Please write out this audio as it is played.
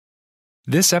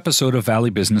This episode of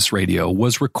Valley Business Radio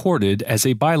was recorded as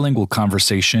a bilingual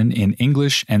conversation in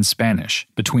English and Spanish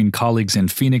between colleagues in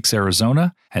Phoenix,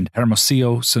 Arizona, and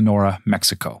Hermosillo, Sonora,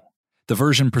 Mexico. The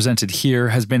version presented here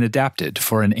has been adapted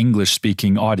for an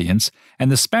English-speaking audience,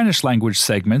 and the Spanish-language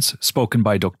segments, spoken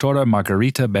by Doctora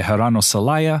Margarita Bejarano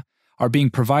Celaya, are being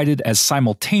provided as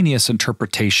simultaneous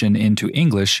interpretation into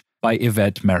English by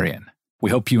Yvette Marian.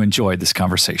 We hope you enjoyed this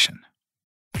conversation.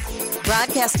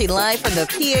 Broadcasting live from the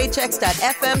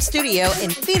PHX.FM studio in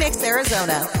Phoenix,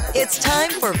 Arizona. It's time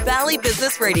for Valley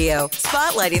Business Radio,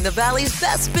 spotlighting the Valley's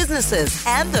best businesses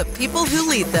and the people who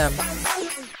lead them.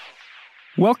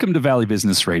 Welcome to Valley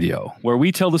Business Radio, where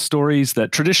we tell the stories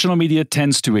that traditional media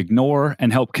tends to ignore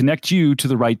and help connect you to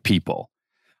the right people.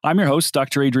 I'm your host,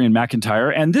 Dr. Adrian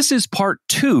McIntyre, and this is part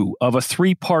 2 of a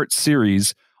 3-part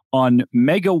series on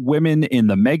mega women in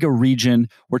the mega region.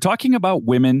 We're talking about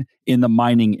women in the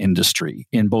mining industry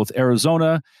in both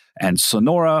Arizona and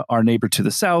Sonora, our neighbor to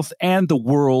the south, and the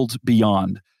world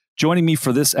beyond. Joining me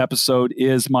for this episode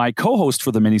is my co-host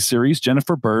for the miniseries,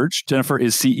 Jennifer Burge. Jennifer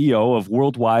is CEO of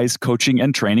Worldwise Coaching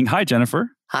and Training. Hi,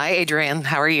 Jennifer. Hi, Adrian.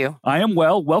 How are you? I am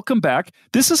well. Welcome back.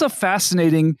 This is a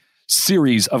fascinating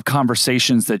series of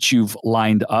conversations that you've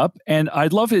lined up. And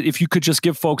I'd love it if you could just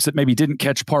give folks that maybe didn't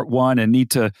catch part 1 and need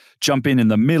to jump in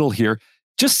the middle here,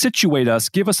 just situate us,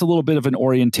 give us a little bit of an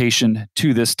orientation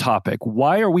to this topic.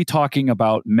 Why are we talking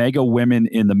about mega women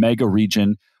in the mega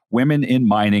region, women in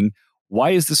mining?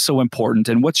 Why is this so important?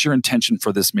 And what's your intention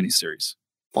for this miniseries?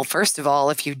 Well, first of all,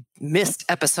 if you missed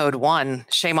episode 1,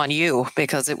 shame on you,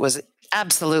 because it was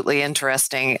absolutely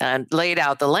interesting and laid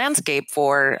out the landscape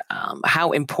for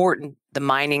how important the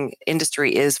mining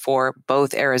industry is for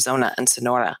both Arizona and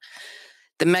Sonora.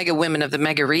 The mega women of the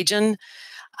mega region,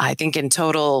 I think in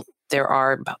total, there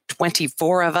are about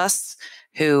 24 of us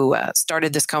who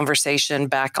started this conversation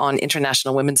back on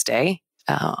International Women's Day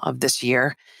of this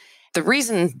year. The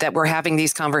reason that we're having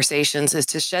these conversations is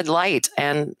to shed light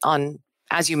and on,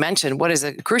 as you mentioned, what is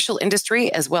a crucial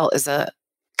industry as well as a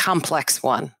complex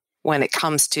one when it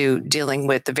comes to dealing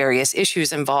with the various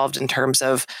issues involved in terms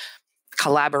of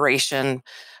collaboration,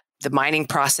 the mining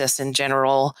process in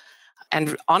general.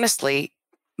 And honestly,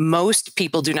 most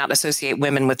people do not associate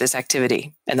women with this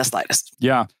activity in the slightest.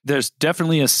 Yeah, there's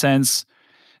definitely a sense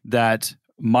that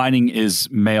mining is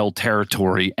male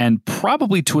territory, and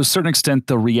probably to a certain extent,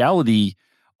 the reality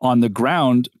on the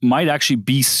ground might actually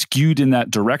be skewed in that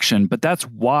direction. But that's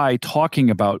why talking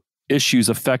about issues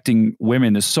affecting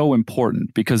women is so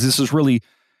important, because this is really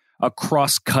a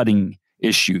cross-cutting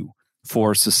issue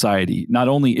for society. Not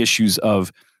only issues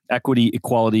of equity,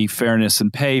 equality, fairness,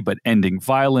 and pay, but ending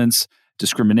violence,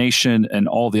 discrimination, and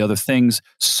all the other things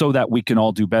so that we can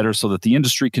all do better, so that the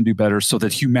industry can do better, so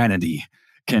that humanity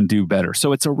can do better.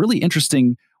 So it's a really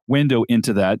interesting window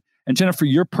into that. And Jennifer,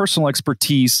 your personal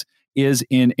expertise is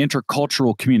in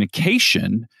intercultural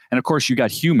communication. And of course, you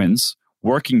got humans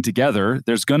working together.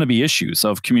 There's going to be issues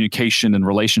of communication and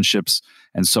relationships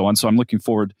and so on. So I'm looking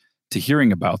forward to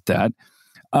hearing about that.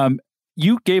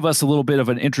 You gave us a little bit of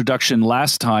an introduction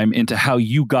last time into how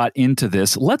you got into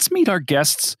this. Let's meet our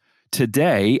guests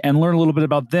today and learn a little bit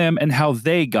about them and how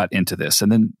they got into this.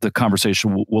 And then the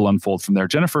conversation will unfold from there.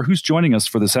 Jennifer, who's joining us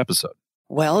for this episode?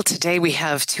 Well, today we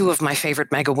have 2 of my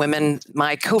favorite mega women.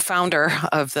 My co-founder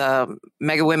of the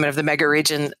Mega Women of the Mega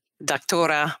Region,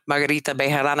 Doctora Margarita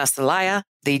Bejarano Celaya,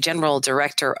 the General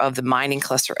Director of the Mining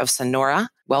Cluster of Sonora.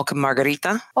 Welcome,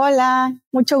 Margarita. Hola,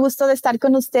 mucho gusto de estar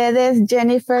con ustedes,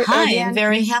 Jennifer. Hi, Adrian. I'm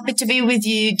very happy to be with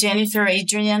you, Jennifer,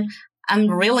 Adrian. I'm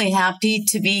really happy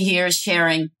to be here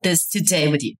sharing this today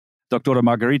with you. Doctora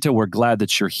Margarita, we're glad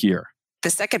that you're here.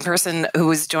 The second person who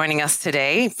is joining us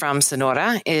today from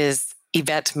Sonora is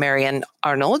Yvette Marian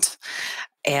Arnold.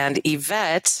 And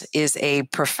Yvette is a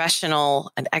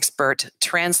professional, an expert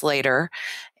translator,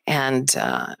 and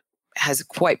has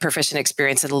quite proficient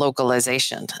experience in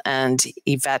localization. And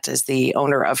Yvette is the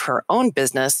owner of her own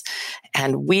business.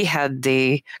 And we had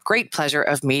the great pleasure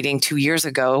of meeting 2 years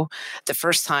ago, the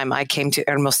first time I came to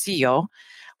Hermosillo,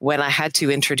 when I had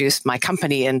to introduce my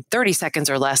company in 30 seconds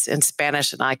or less in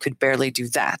Spanish, and I could barely do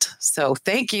that. So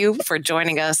thank you for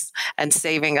joining us and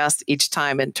saving us each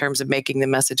time in terms of making the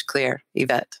message clear,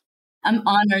 Yvette. I'm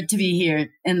honored to be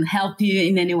here and help you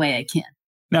in any way I can.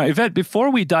 Now, Yvette,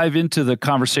 before we dive into the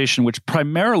conversation, which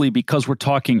primarily because we're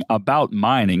talking about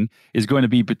mining is going to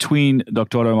be between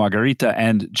Doctora Margarita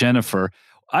and Jennifer,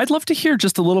 I'd love to hear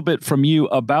just a little bit from you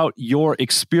about your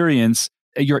experience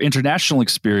your international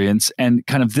experience and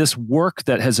kind of this work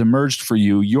that has emerged for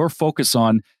you, your focus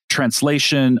on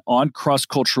translation, on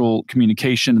cross-cultural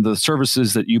communication, the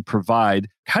services that you provide.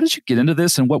 How did you get into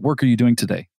this and what work are you doing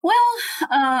today? Well,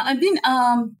 I've been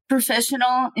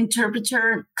professional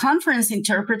interpreter, conference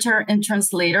interpreter and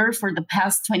translator for the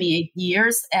past 28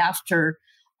 years after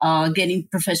getting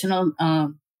professional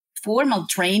formal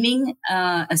training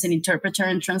as an interpreter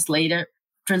and translator.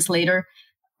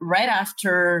 Right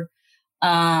after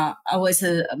I was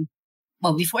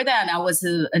before that, I was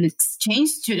an exchange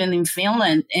student in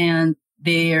Finland, and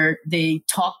they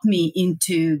talked me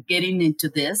into getting into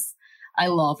this. I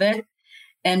love it.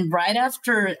 And right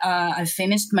after I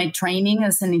finished my training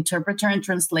as an interpreter and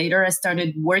translator, I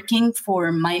started working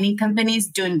for mining companies,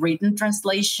 doing written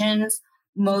translations,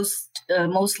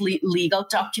 mostly legal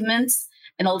documents,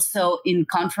 and also in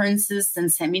conferences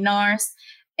and seminars.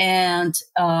 And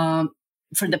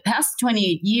for the past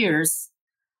 28 years,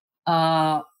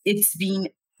 it's been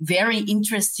very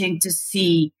interesting to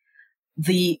see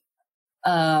the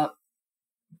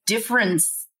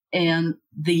difference in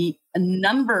the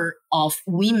number of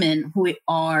women who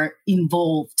are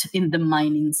involved in the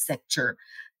mining sector.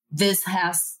 This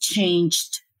has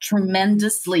changed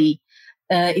tremendously.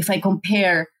 If I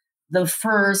compare the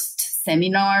first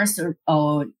seminars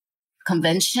or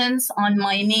conventions on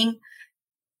mining,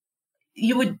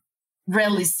 you would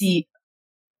rarely see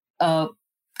a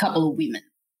couple of women.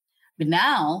 But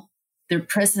now their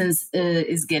presence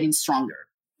is getting stronger.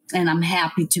 And I'm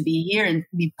happy to be here and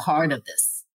be part of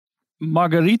this.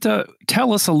 Margarita,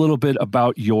 tell us a little bit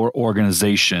about your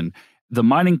organization, the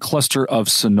Mining Cluster of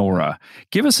Sonora.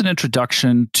 Give us an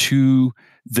introduction to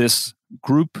this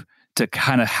group, to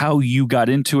kind of how you got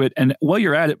into it. And while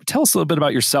you're at it, tell us a little bit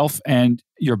about yourself and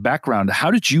your background. How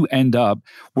did you end up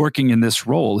working in this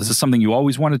role? Is this something you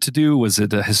always wanted to do? Was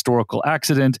it a historical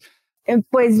accident?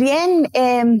 Pues bien,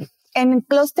 en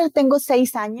Cluster tengo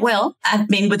 6 años. Well, I've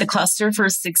been with the cluster for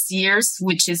 6 years,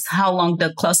 which is how long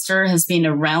the cluster has been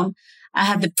around. I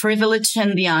had the privilege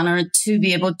and the honor to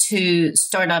be able to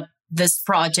start up this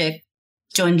project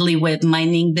jointly with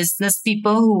mining business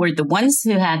people who were the ones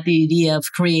who had the idea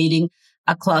of creating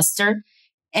a cluster.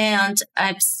 And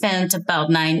I've spent about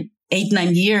 9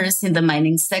 years in the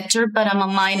mining sector, but I'm a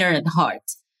miner at heart.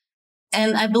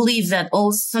 And I believe that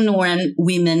all Sonoran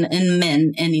women and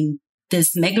men and in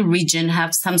this mega region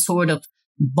have some sort of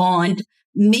bond,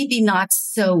 maybe not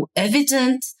so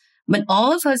evident, but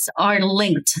all of us are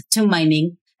linked to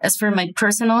mining. As for my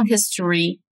personal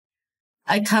history,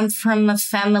 I come from a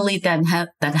family that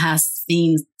has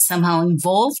been somehow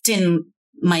involved in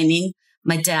mining.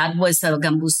 My dad was a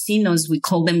gambusino, as we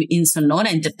call them in Sonora,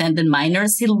 independent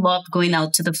miners. He loved going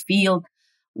out to the field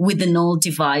with an old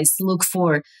device, look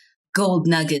for gold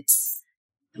nuggets.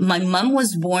 My mom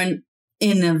was born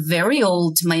in a very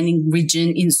old mining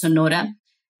region in Sonora,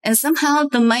 and somehow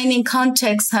the mining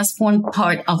context has formed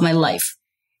part of my life.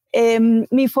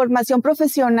 Mi formación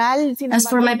profesional. As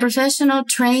for my professional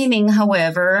training,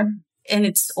 however, in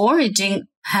its origin,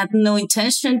 had no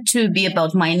intention to be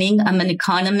about mining. I'm an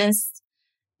economist,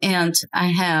 and I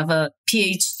have a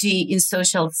PhD in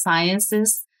social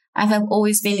sciences. I have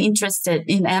always been interested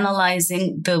in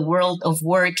analyzing the world of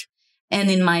work. And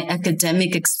in my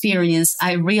academic experience,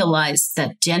 I realized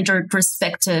that gender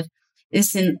perspective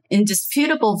is an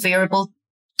indisputable variable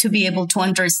to be able to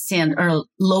understand our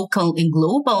local and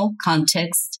global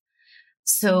context.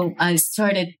 So I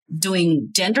started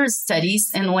doing gender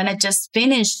studies. And when I just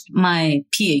finished my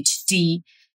PhD,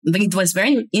 it was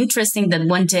very interesting that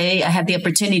one day I had the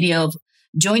opportunity of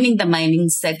joining the mining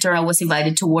sector. I was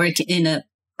invited to work in a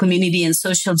community and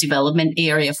social development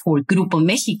area for Grupo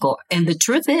Mexico. And the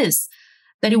truth is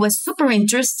that it was super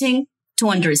interesting to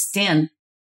understand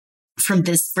from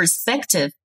this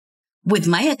perspective, with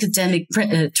my academic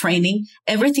training,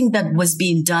 everything that was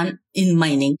being done in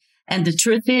mining. And the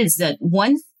truth is that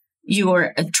once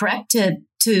you're attracted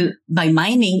by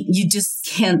mining, you just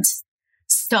can't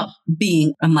stop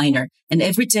being a miner. And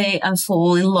every day I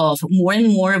fall in love more and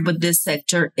more with this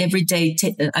sector. Every day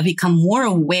I become more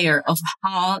aware of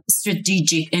how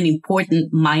strategic and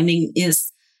important mining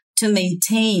is to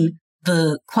maintain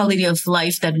the quality of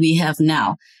life that we have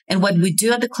now. And what we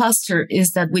do at the cluster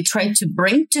is that we try to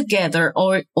bring together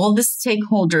all the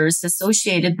stakeholders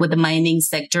associated with the mining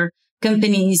sector,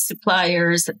 companies,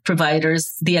 suppliers,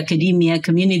 providers, the academia,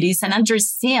 communities, and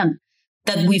understand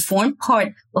that we form part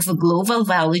of a global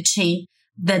value chain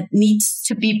that needs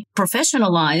to be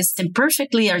professionalized and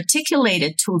perfectly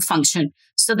articulated to function.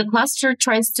 So the cluster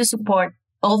tries to support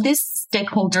all these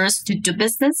stakeholders to do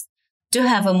business, to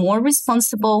have a more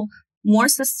responsible more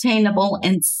sustainable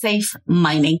and safe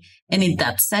mining. And in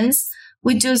that sense,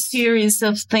 we do a series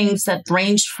of things that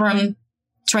range from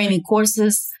training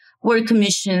courses, work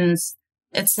commissions,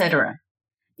 etc.,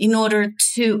 in order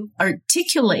to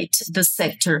articulate the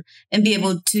sector and be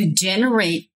able to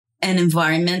generate an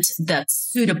environment that's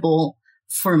suitable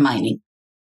for mining.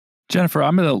 Jennifer,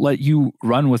 I'm going to let you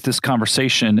run with this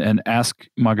conversation and ask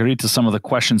Margarita some of the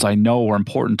questions I know are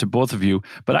important to both of you.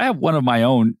 But I have one of my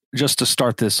own just to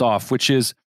start this off, which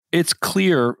is it's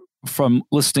clear from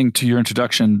listening to your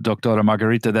introduction, Doctora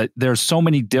Margarita, that there's so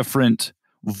many different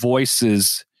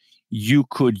voices you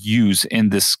could use in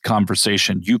this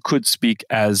conversation. You could speak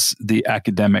as the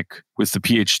academic with the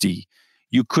PhD.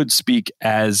 You could speak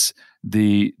as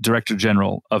the Director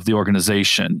General of the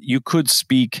organization. You could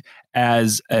speak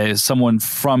as someone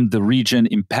from the region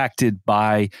impacted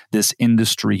by this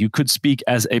industry. You could speak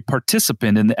as a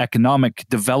participant in the economic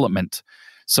development,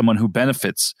 someone who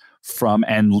benefits from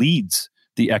and leads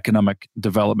the economic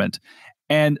development.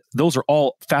 And those are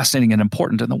all fascinating and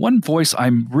important. And the one voice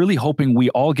I'm really hoping we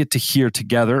all get to hear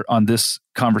together on this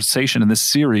conversation in this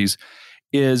series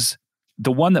is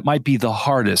the one that might be the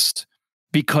hardest,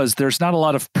 because there's not a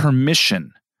lot of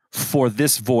permission for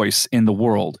this voice in the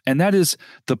world, and that is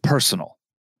the personal.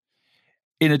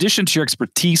 In addition to your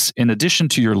expertise, in addition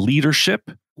to your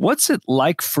leadership, what's it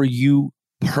like for you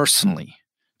personally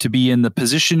to be in the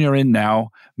position you're in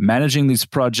now, managing these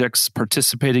projects,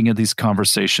 participating in these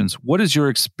conversations? What is your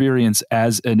experience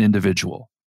as an individual?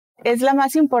 Es la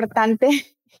más importante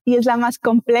y es la más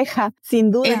compleja,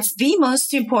 sin duda. It's the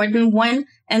most important one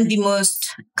and the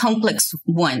most complex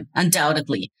one,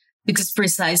 undoubtedly, because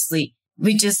precisely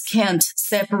we just can't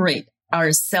separate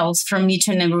ourselves from each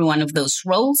and every one of those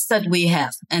roles that we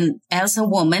have. And as a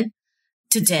woman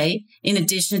today, in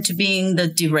addition to being the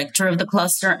director of the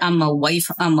cluster, I'm a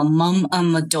wife, I'm a mom,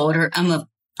 I'm a daughter, I'm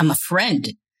a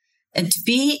friend. And to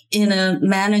be in a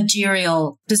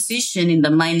managerial position in the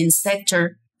mining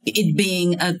sector, it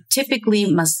being a typically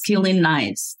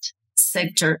masculinized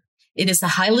sector, it is a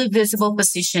highly visible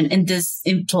position, and this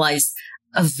implies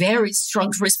a very strong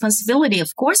responsibility.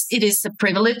 Of course, it is a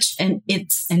privilege and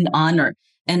it's an honor.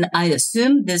 And I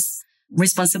assume this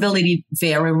responsibility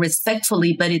very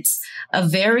respectfully, but it's a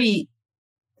very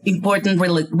important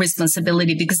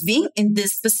responsibility, because being in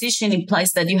this position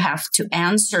implies that you have to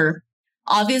answer,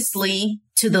 obviously,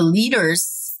 to the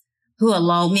leaders who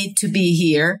allow me to be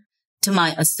here, to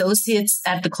my associates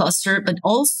at the cluster, but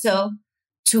also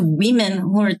to women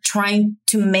who are trying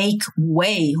to make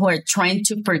way, who are trying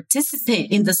to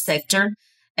participate in the sector,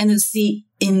 and who see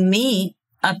in me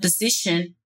a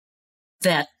position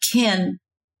that can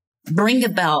bring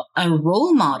about a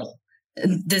role model.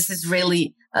 This is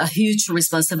really a huge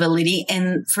responsibility.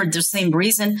 And for the same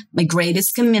reason, my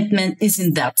greatest commitment is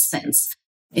in that sense,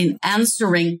 in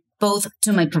answering both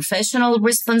to my professional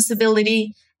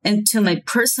responsibility and to my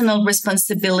personal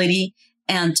responsibility.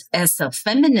 And as a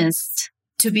feminist,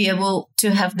 to be able to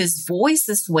have this voice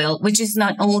as well, which is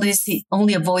not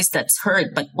only a voice that's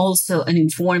heard, but also an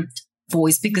informed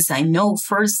voice, because I know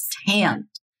firsthand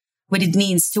what it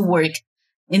means to work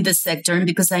in the sector, and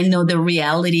because I know the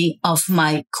reality of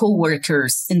my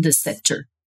coworkers in the sector.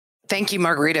 Thank you,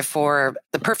 Margarita, for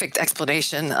the perfect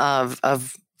explanation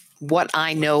of what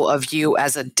I know of you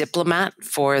as a diplomat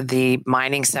for the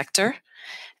mining sector.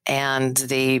 And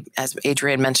as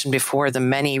Adrienne mentioned before, the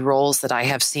many roles that I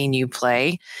have seen you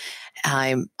play.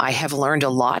 I have learned a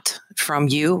lot from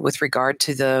you with regard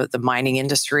to the mining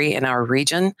industry in our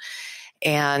region.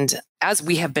 And as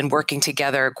we have been working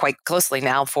together quite closely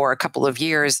now for a couple of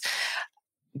years,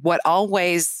 what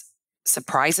always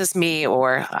surprises me,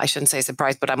 or I shouldn't say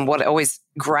surprise, but what always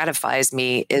gratifies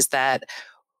me is that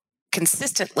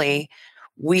consistently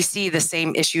we see the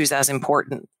same issues as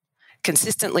important.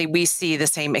 Consistently, we see the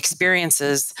same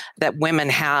experiences that women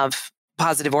have,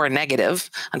 positive or negative,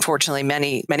 unfortunately,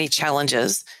 many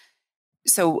challenges.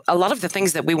 So a lot of the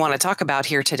things that we want to talk about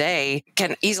here today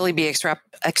can easily be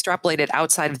extrapolated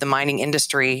outside of the mining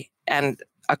industry and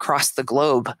across the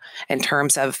globe in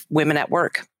terms of women at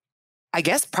work. I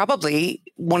guess probably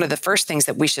one of the first things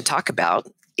that we should talk about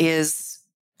is,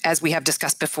 as we have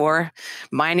discussed before,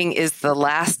 mining is the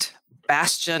last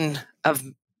bastion of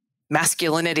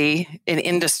masculinity in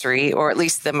industry, or at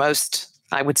least the most,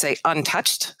 I would say,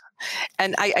 untouched.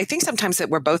 And I think sometimes that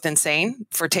we're both insane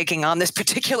for taking on this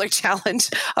particular challenge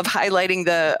of highlighting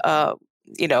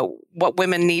what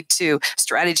women need to,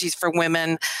 strategies for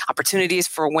women, opportunities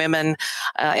for women,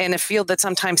 in a field that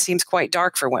sometimes seems quite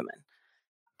dark for women.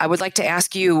 I would like to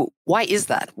ask you, why is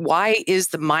that? Why is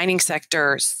the mining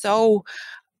sector so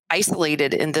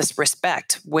isolated in this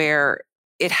respect, where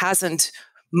it hasn't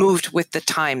moved with the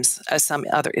times as some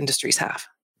other industries have?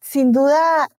 Sin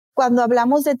duda, cuando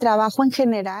hablamos de trabajo en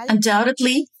general,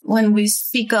 Undoubtedly, when we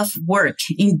speak of work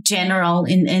in general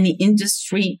in any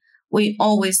industry, we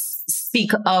always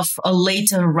speak of a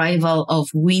late arrival of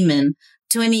women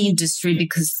to any industry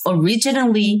because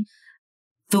originally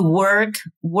the work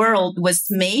world was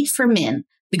made for men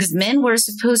because men were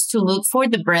supposed to look for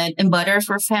the bread and butter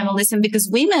for families and because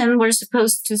women were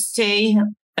supposed to stay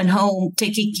at home,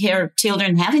 taking care of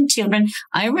children, having children,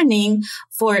 ironing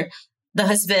for the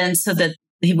husband so that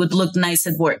he would look nice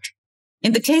at work.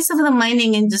 In the case of the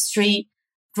mining industry,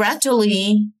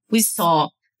 gradually we saw,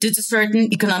 due to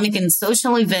certain economic and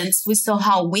social events, we saw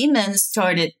how women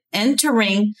started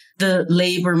entering the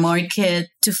labor market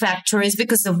to factories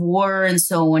because of war and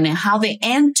so on, and how they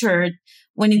entered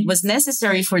when it was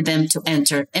necessary for them to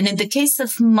enter. And in the case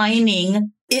of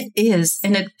mining, it is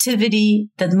an activity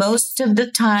that most of the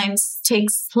times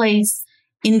takes place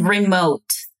in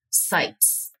remote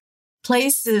sites,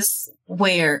 places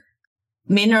where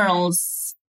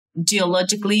minerals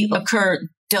geologically occur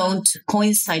don't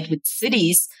coincide with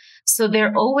cities. So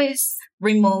they're always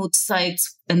remote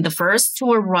sites. And the first to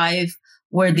arrive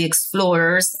were the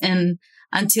explorers. And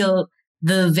until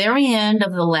the very end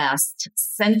of the last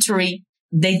century,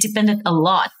 they depended a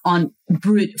lot on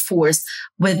brute force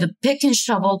with the pick and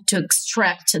shovel to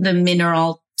extract the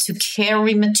mineral, to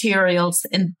carry materials.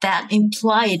 And that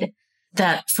implied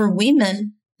that for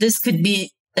women, this could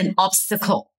be an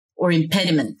obstacle or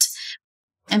impediment.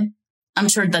 And I'm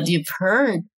sure that you've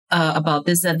heard about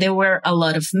this, that there were a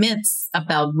lot of myths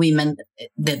about women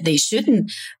that they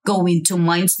shouldn't go into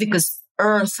mines because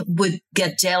Earth would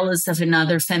get jealous of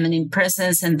another feminine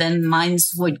presence and then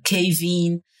mines would cave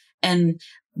in and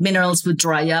minerals would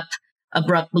dry up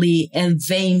abruptly and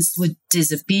veins would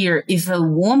disappear if a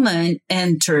woman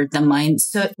entered the mine.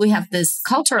 So we have this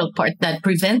cultural part that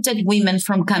prevented women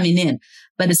from coming in.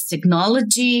 But as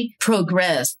technology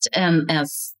progressed and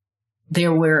as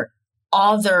there were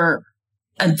other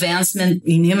advancement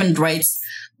in human rights,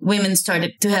 women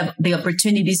started to have the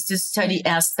opportunities to study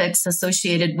aspects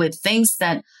associated with things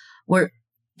that were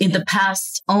in the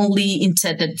past only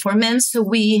intended for men. So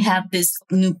we have this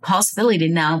new possibility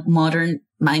now. Modern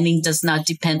mining does not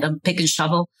depend on pick and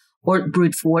shovel or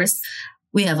brute force.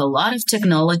 We have a lot of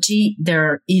technology. There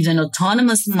are even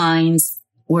autonomous mines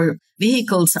where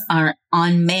vehicles are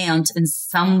unmanned and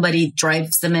somebody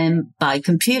drives them in by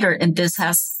computer. And this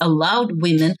has allowed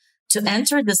women to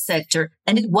enter the sector.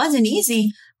 And it wasn't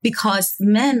easy because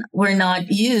men were not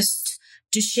used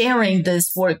to sharing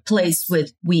this workplace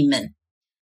with women.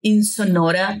 In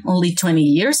Sonora, only 20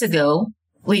 years ago,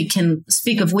 we can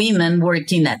speak of women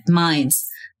working at mines.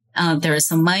 There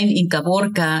is a mine in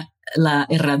Caborca, La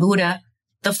Herradura.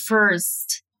 The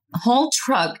first whole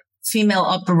truck female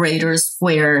operators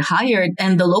were hired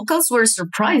and the locals were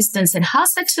surprised and said,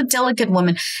 how's such a delicate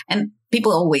woman? And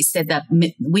people always said that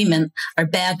women are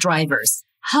bad drivers.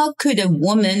 How could a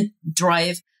woman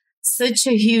drive such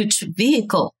a huge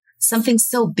vehicle, something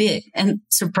so big? And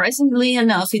surprisingly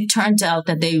enough, it turned out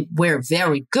that they were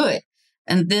very good.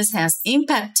 And this has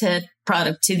impacted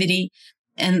productivity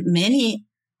and many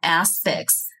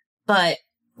aspects. But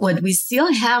what we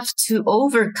still have to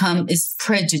overcome is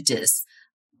prejudice.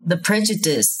 The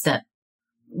prejudice that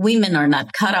women are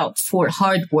not cut out for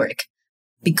hard work,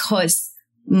 because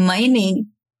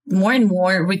mining more and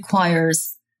more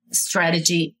requires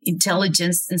strategy,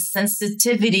 intelligence, and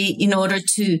sensitivity in order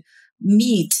to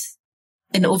meet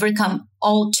and overcome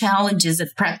all challenges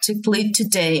that practically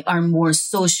today are more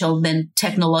social than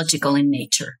technological in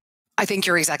nature. I think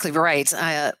you're exactly right.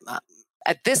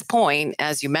 At this point,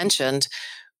 as you mentioned,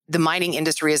 the mining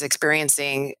industry is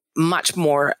experiencing much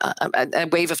more a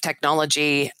wave of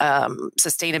technology,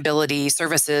 sustainability,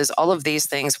 services, all of these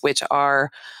things, which are,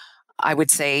 I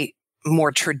would say,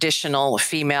 more traditional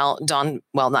female,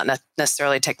 not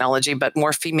necessarily technology, but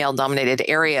more female dominated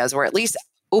areas, or at least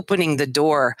opening the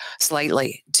door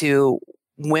slightly to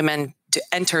women to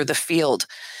enter the field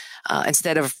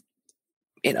instead of,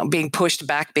 being pushed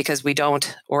back because we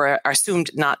don't or are assumed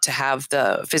not to have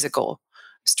the physical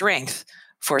strength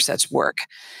for such work.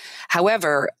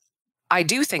 However, I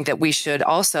do think that we should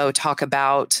also talk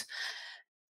about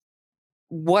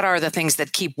what are the things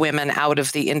that keep women out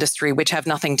of the industry, which have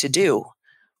nothing to do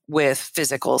with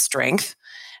physical strength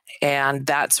and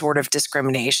that sort of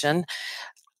discrimination.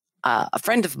 A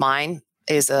friend of mine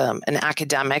is an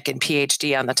academic and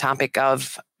PhD on the topic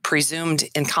of presumed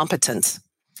incompetence,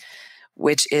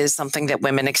 which is something that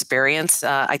women experience.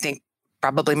 I think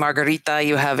probably, Margarita,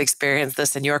 you have experienced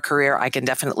this in your career. I can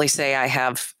definitely say I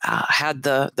have had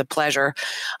the pleasure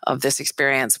of this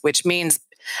experience, which means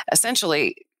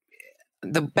essentially,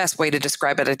 the best way to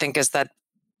describe it, I think, is that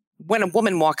when a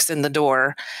woman walks in the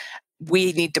door,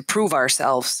 we need to prove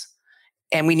ourselves,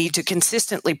 and we need to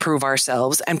consistently prove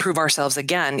ourselves and prove ourselves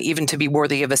again, even to be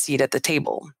worthy of a seat at the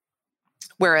table.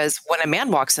 Whereas when a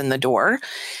man walks in the door,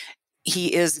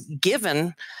 he is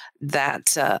given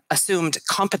that assumed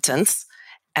competence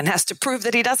and has to prove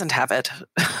that he doesn't have it.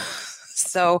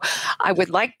 So I would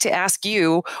like to ask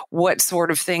you what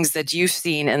sort of things that you've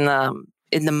seen in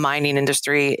the mining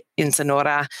industry in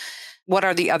Sonora. What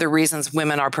are the other reasons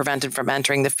women are prevented from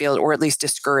entering the field, or at least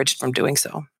discouraged from doing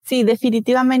so? Sí,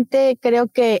 definitivamente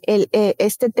creo que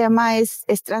este tema es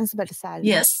transversal.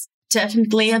 Yes,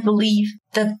 definitely. I believe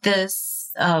that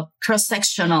this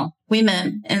cross-sectional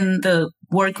women in the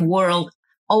work world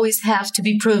always have to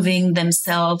be proving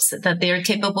themselves that they're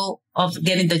capable of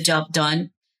getting the job done.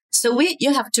 So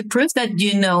you have to prove that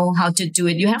you know how to do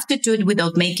it. You have to do it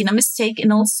without making a mistake.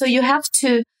 And also you have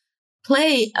to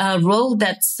play a role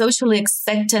that's socially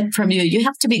expected from you. You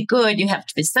have to be good. You have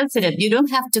to be sensitive. You don't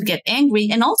have to get angry.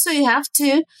 And also you have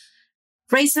to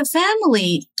raise a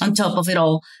family on top of it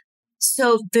all.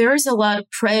 So there's a lot of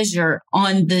pressure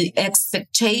on the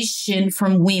expectation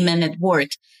from women at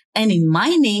work. And in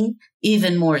mining,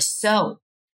 even more so.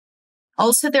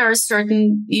 Also, there are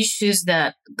certain issues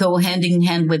that go hand in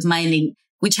hand with mining,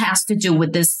 which has to do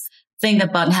with this thing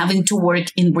about having to work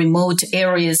in remote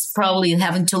areas, probably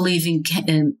having to live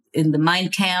in the mine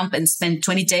camp and spend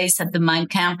 20 days at the mine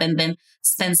camp and then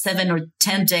spend 7 or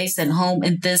 10 days at home.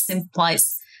 And this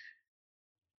implies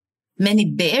many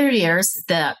barriers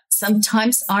that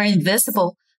sometimes are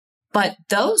invisible, but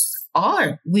those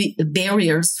are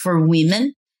barriers for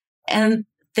women. And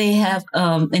they have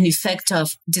an effect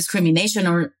of discrimination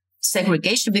or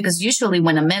segregation, because usually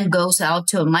when a man goes out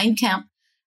to a mine camp,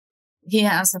 he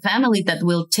has a family that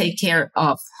will take care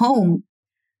of home.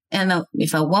 And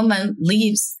if a woman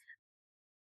leaves,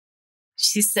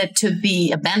 she's said to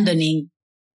be abandoning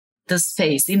the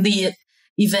space in the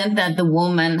event that the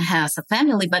woman has a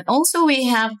family. But also we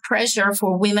have pressure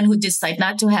for women who decide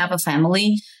not to have a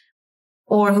family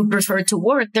or who prefer to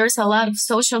work. There's a lot of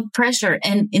social pressure.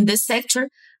 And in this sector,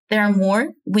 there are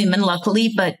more women,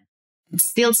 luckily, but it's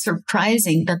still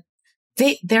surprising that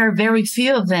there are very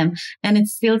few of them. And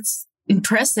it's still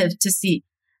impressive to see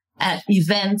at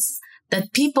events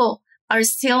that people are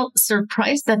still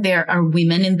surprised that there are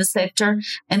women in the sector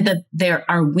and that there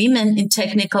are women in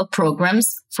technical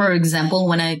programs. For example,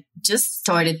 when I just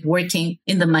started working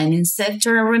in the mining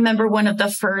sector, I remember one of the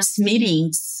first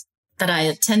meetings that I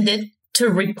attended to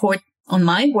report on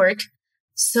my work.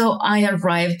 So I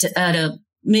arrived at a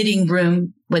meeting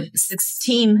room with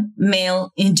 16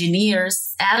 male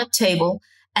engineers at a table,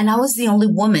 and I was the only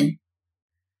woman.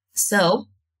 So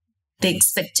the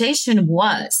expectation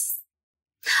was,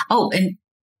 and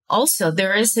also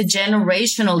there is a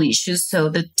generational issue. So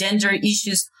the gender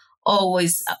issues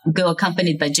always go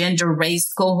accompanied by gender,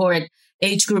 race, cohort,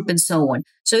 age group, and so on.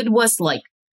 So it was like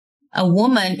a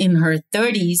woman in her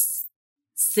 30s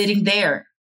sitting there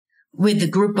with a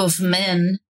group of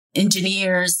men,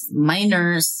 engineers,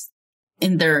 miners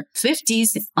in their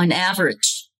 50s on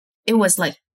average. It was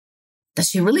like, does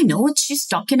she really know what she's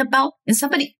talking about? And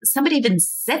somebody even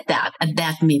said that at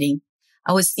that meeting.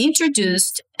 I was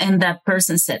introduced and that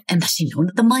person said, and does she know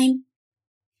the mine?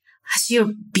 Has she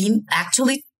been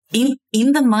actually in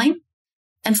the mine?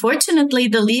 And fortunately,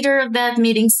 the leader of that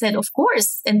meeting said, of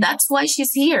course, and that's why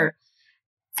she's here.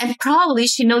 And probably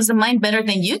she knows the mine better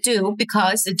than you do,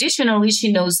 because additionally,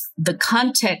 she knows the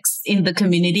context in the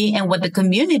community and what the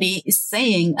community is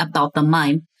saying about the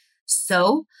mine.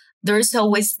 So there's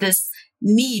always this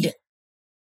need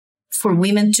for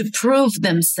women to prove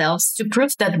themselves, to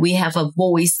prove that we have a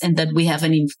voice and that we have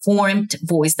an informed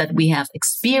voice, that we have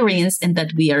experience and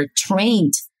that we are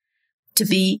trained to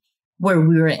be where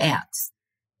we're at.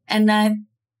 And I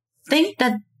think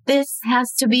that this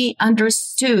has to be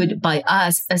understood by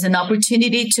us as an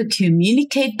opportunity to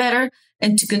communicate better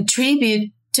and to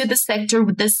contribute to the sector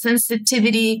with the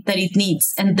sensitivity that it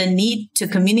needs and the need to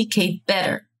communicate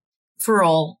better for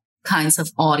all kinds of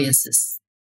audiences.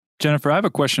 Jennifer, I have a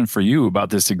question for you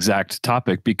about this exact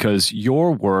topic, because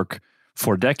your work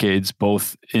for decades,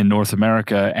 both in North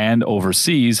America and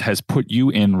overseas, has put you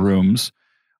in rooms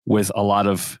with a lot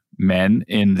of men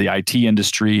in the IT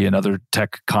industry and other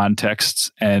tech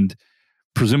contexts. And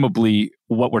presumably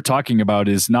what we're talking about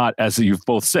is not, as you've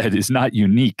both said, is not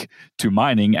unique to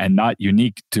mining and not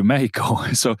unique to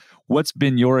Mexico. So what's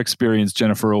been your experience,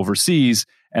 Jennifer, overseas?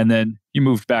 And then you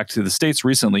moved back to the States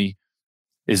recently.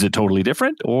 Is it totally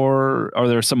different, or are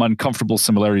there some uncomfortable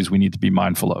similarities we need to be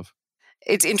mindful of?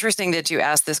 It's interesting that you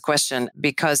asked this question,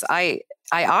 because I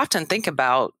I often think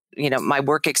about, my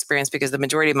work experience, because the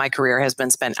majority of my career has been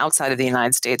spent outside of the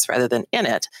United States rather than in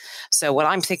it. So when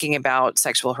I'm thinking about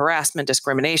sexual harassment,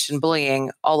 discrimination,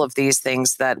 bullying, all of these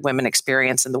things that women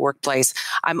experience in the workplace,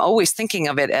 I'm always thinking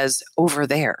of it as over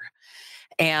there.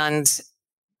 And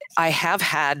I have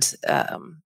had,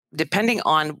 depending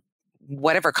on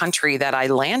whatever country that I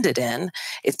landed in,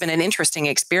 it's been an interesting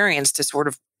experience to sort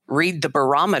of read the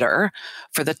barometer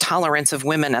for the tolerance of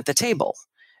women at the table,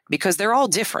 because they're all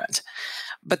different.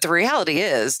 But the reality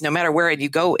is, no matter where you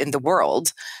go in the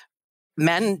world,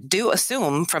 men do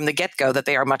assume from the get-go that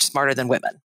they are much smarter than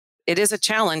women. It is a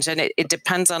challenge, and it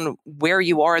depends on where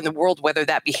you are in the world, whether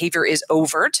that behavior is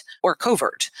overt or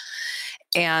covert.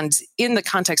 And in the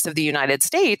context of the United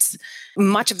States,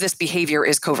 much of this behavior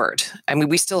is covert. I mean,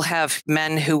 we still have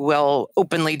men who will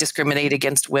openly discriminate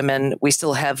against women. We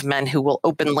still have men who will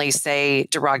openly say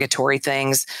derogatory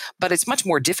things. But it's much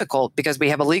more difficult because we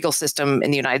have a legal system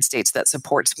in the United States that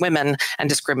supports women and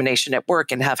discrimination at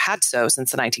work, and have had so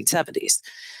since the 1970s.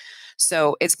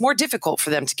 So it's more difficult for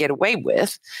them to get away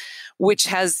with, which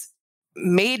has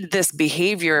made this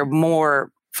behavior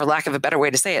more, for lack of a better way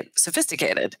to say it,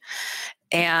 sophisticated.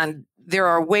 And there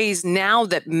are ways now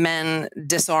that men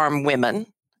disarm women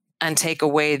and take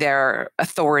away their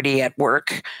authority at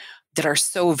work that are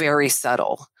so very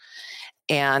subtle.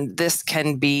 And this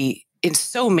can be in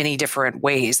so many different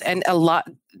ways. And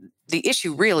the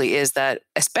issue really is that,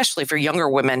 especially for younger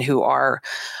women who are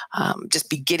just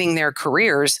beginning their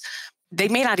careers, they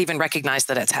may not even recognize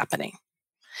that it's happening.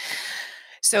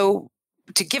 So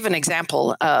to give an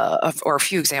example or a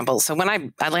few examples. So when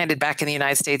I landed back in the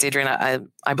United States, Adriana,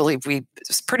 I believe it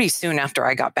was pretty soon after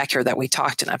I got back here that we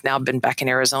talked, and I've now been back in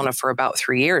Arizona for about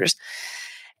 3 years.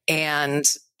 And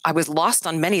I was lost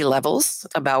on many levels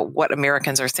about what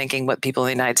Americans are thinking, what people in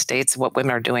the United States, what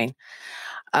women are doing.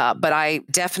 But I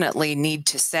definitely need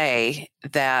to say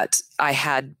that I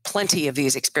had plenty of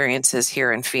these experiences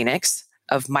here in Phoenix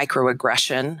of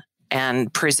microaggression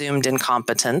and presumed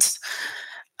incompetence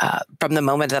from the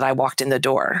moment that I walked in the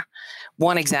door.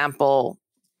 One example,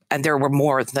 and there were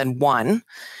more than one,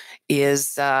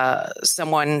 is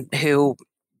someone who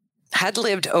had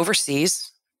lived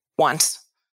overseas once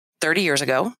 30 years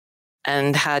ago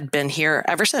and had been here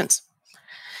ever since.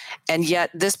 And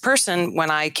yet this person, when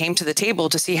I came to the table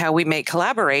to see how we may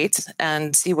collaborate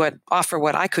and see what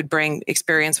I could bring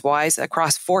experience-wise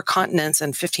across 4 continents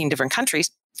and 15 different countries,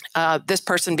 this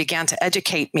person began to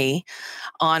educate me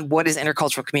on what is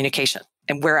intercultural communication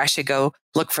and where I should go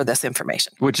look for this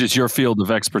information. Which is your field of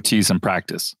expertise and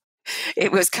practice.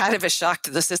 It was kind of a shock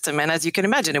to the system. And as you can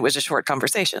imagine, it was a short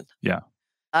conversation. Yeah.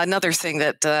 Another thing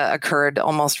that occurred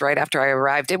almost right after I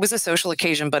arrived, it was a social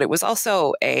occasion, but it was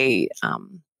also a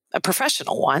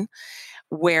professional one,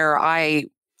 where I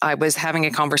was having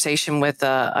a conversation with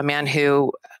a man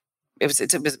who, it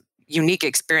was unique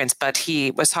experience, but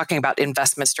he was talking about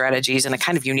investment strategies in a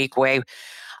kind of unique way.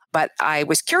 But I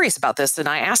was curious about this, and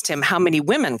I asked him how many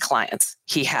women clients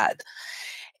he had.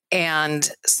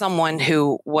 And someone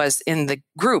who was in the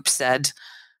group said,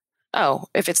 "Oh,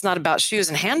 if it's not about shoes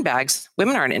and handbags,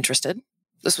 women aren't interested."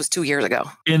 This was 2 years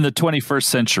ago. In the 21st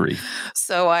century.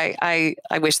 So I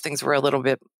wish things were a little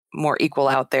bit more equal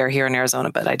out there here in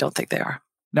Arizona, but I don't think they are.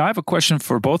 Now, I have a question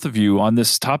for both of you on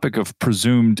this topic of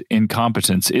presumed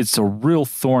incompetence. It's a real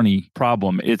thorny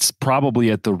problem. It's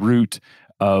probably at the root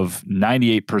of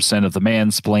 98% of the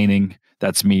mansplaining.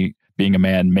 That's me being a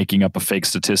man, making up a fake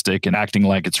statistic and acting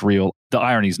like it's real. The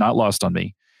irony is not lost on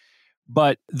me.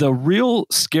 But the real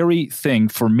scary thing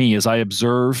for me as I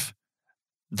observe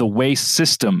the way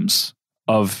systems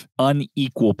of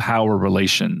unequal power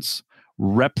relations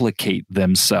replicate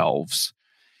themselves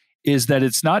is that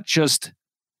it's not just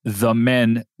the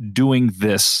men doing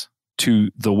this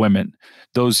to the women.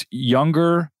 Those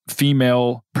younger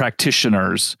female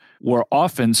practitioners were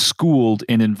often schooled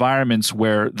in environments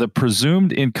where the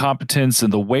presumed incompetence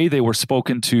and the way they were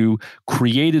spoken to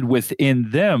created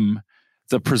within them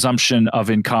the presumption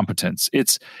of incompetence.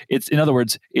 It's in other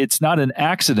words, it's not an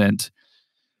accident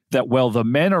that while the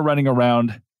men are running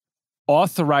around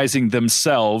authorizing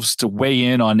themselves to weigh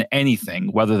in on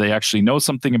anything, whether they actually know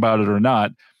something about it or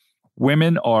not,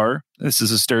 women are, this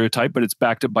is a stereotype, but it's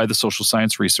backed up by the social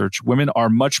science research, women are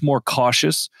much more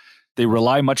cautious. They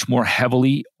rely much more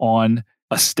heavily on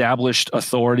established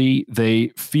authority. They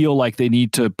feel like they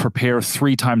need to prepare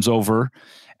 3 times over.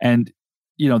 And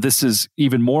this is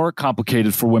even more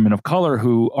complicated for women of color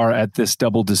who are at this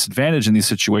double disadvantage in these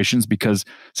situations because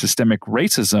systemic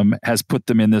racism has put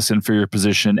them in this inferior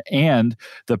position and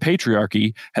the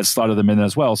patriarchy has slotted them in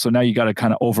as well. So now you got to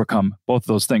kind of overcome both of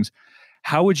those things.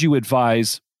 How would you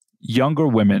advise younger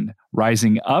women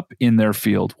rising up in their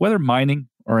field, whether mining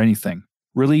or anything,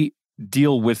 really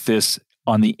deal with this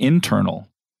on the internal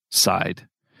side,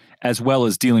 as well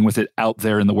as dealing with it out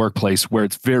there in the workplace where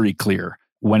it's very clear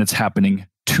when it's happening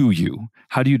to you?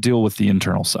 How do you deal with the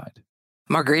internal side?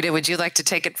 Margarita, would you like to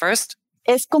take it first?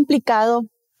 Es complicado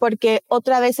porque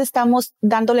otra vez estamos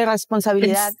dándole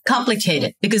responsabilidad. It's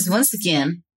complicated because once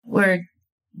again, we're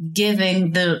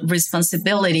giving the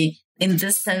responsibility in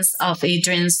this sense of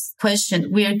Adrian's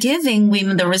question. We are giving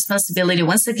women the responsibility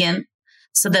once again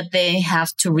so that they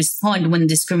have to respond when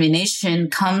discrimination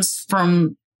comes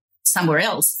from somewhere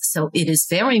else. So it is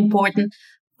very important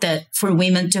that for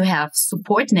women to have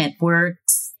support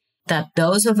networks, that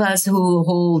those of us who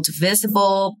hold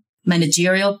visible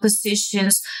managerial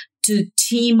positions to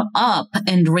team up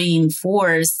and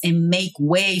reinforce and make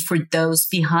way for those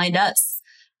behind us.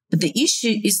 But the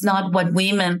issue is not what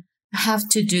women have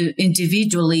to do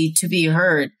individually to be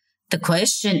heard. The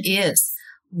question is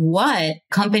what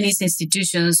companies,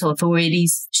 institutions,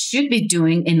 authorities should be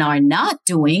doing and are not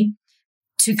doing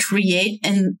to create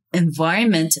an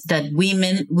environment that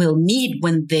women will need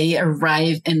when they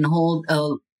arrive and hold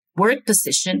a work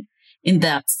position. In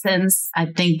that sense, I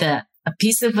think that a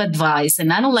piece of advice,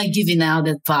 and I don't like giving out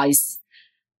advice,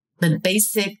 but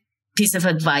basic piece of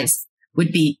advice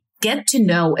would be get to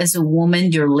know as a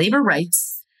woman your labor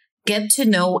rights, get to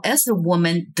know as a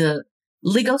woman the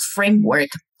legal framework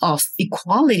of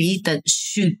equality that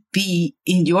should be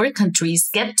in your countries,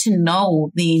 get to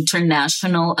know the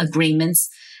international agreements,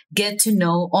 get to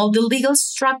know all the legal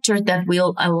structure that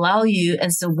will allow you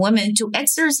as a woman to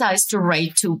exercise your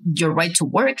right to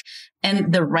work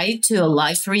and the right to a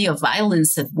life free of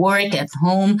violence at work, at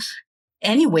home,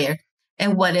 anywhere.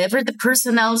 And whatever the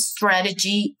personnel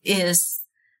strategy is,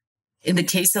 in the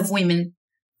case of women,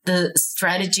 the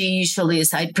strategy usually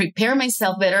is I prepare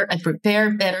myself better, I prepare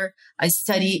better, I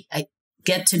study, I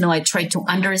get to know, I try to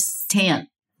understand.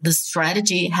 The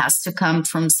strategy has to come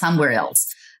from somewhere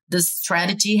else. The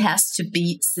strategy has to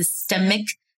be systemic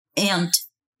and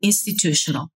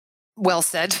institutional. Well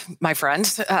said, my friend.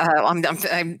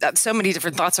 So many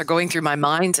different thoughts are going through my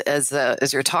mind as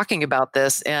you're talking about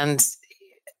this. And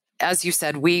as you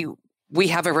said, we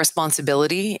have a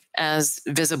responsibility as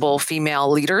visible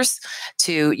female leaders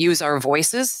to use our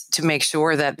voices to make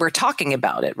sure that we're talking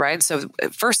about it, right? So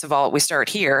first of all, we start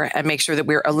here and make sure that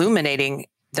we're illuminating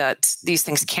that these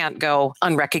things can't go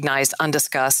unrecognized,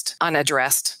 undiscussed,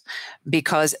 unaddressed,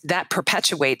 because that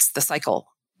perpetuates the cycle,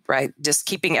 right? Just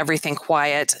keeping everything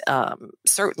quiet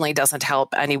certainly doesn't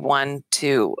help anyone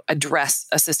to address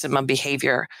a system of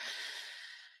behavior.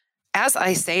 As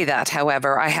I say that,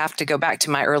 however, I have to go back to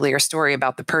my earlier story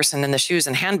about the person in the shoes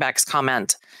and handbags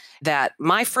comment, that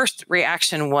my first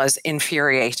reaction was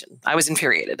infuriation. I was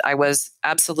infuriated. I was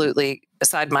absolutely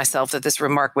beside myself that this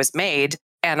remark was made.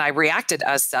 And I reacted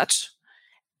as such.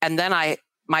 And then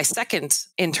my second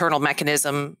internal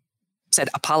mechanism said,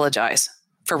 apologize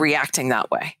for reacting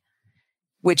that way,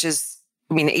 which is,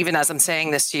 I mean, even as I'm saying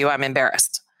this to you, I'm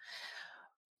embarrassed.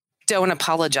 Don't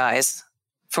apologize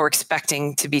for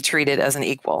expecting to be treated as an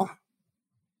equal.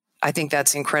 I think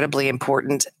that's incredibly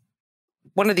important.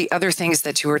 One of the other things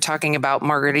that you were talking about,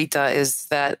 Margarita, is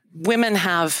that women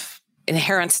have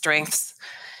inherent strengths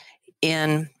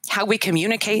in how we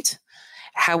communicate,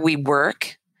 how we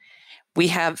work. We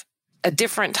have a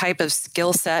different type of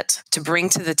skill set to bring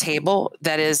to the table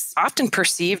that is often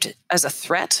perceived as a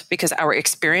threat because our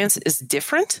experience is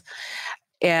different.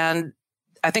 And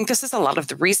I think this is a lot of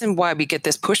the reason why we get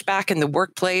this pushback in the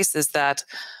workplace is that,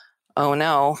 oh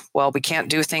no, well, we can't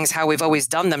do things how we've always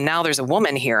done them. Now there's a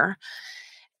woman here.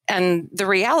 And the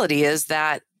reality is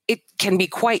that it can be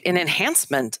quite an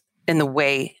enhancement in the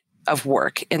way of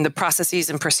work, in the processes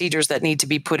and procedures that need to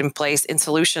be put in place, in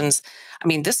solutions. I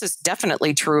mean, this is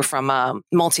definitely true from a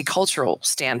multicultural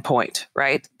standpoint,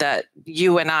 right? That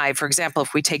you and I, for example,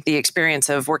 if we take the experience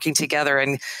of working together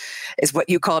and is what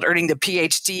you called earning the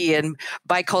PhD in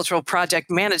bicultural project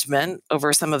management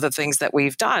over some of the things that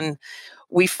we've done,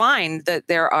 we find that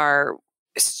there are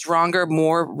stronger,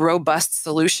 more robust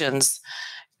solutions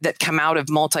that come out of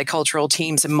multicultural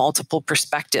teams and multiple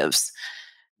perspectives.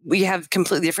 We have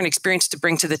completely different experience to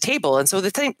bring to the table. And so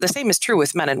the same is true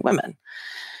with men and women.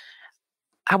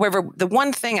 However, the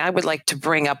one thing I would like to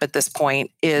bring up at this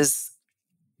point is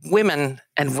women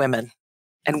and women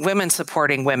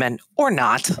supporting women or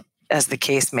not, as the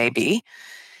case may be.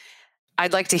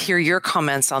 I'd like to hear your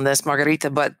comments on this,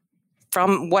 Margarita, but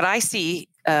from what I see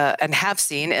and have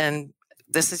seen, and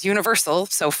this is universal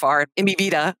so far in mi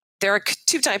vida, there are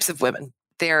two types of women.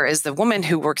 There is the woman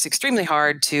who works extremely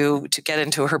hard to get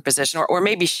into her position, or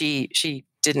maybe she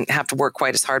didn't have to work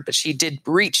quite as hard, but she did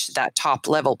reach that top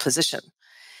level position.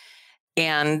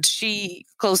 And she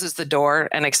closes the door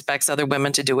and expects other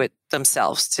women to do it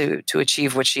themselves to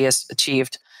achieve what she has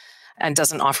achieved and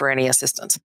doesn't offer any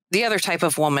assistance. The other type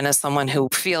of woman is someone who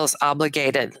feels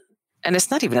obligated, and it's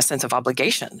not even a sense of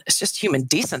obligation, it's just human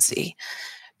decency,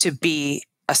 to be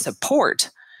a support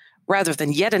rather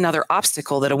than yet another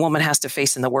obstacle that a woman has to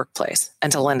face in the workplace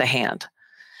and to lend a hand.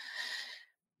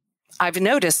 I've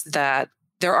noticed that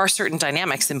there are certain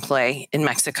dynamics in play in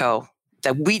Mexico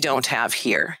that we don't have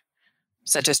here,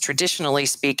 such as traditionally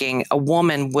speaking, a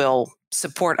woman will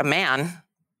support a man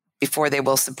before they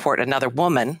will support another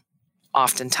woman,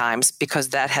 oftentimes, because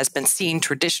that has been seen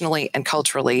traditionally and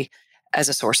culturally as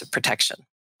a source of protection.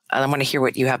 And I want to hear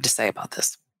what you have to say about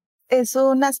this. Es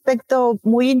un aspecto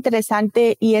muy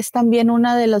interesante y es también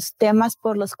uno de los temas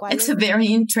por los cuales... It's a very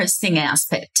interesting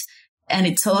aspect. And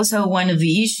it's also one of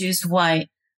the issues why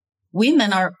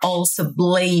women are also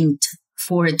blamed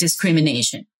for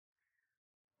discrimination.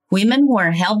 Women who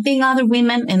are helping other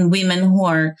women and women who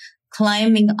are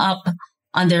climbing up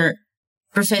on their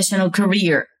professional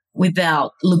career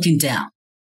without looking down.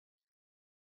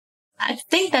 I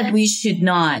think that we should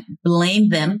not blame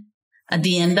them. At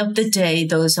the end of the day,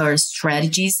 those are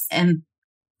strategies, and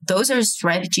those are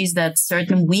strategies that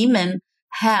certain women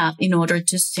have in order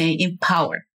to stay in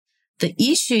power. The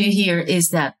issue here is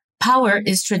that power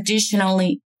is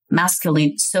traditionally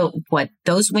masculine. So what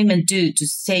those women do to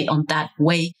stay on that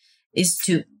way is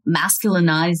to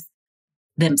masculinize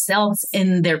themselves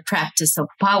in their practice of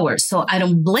power. So I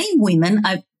don't blame women.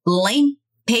 I blame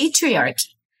patriarchy.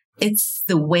 It's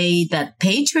the way that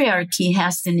patriarchy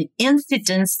has an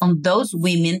incidence on those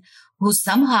women who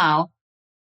somehow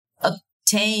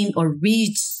obtain or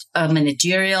reach a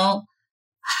managerial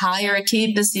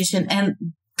hierarchy position and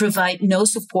provide no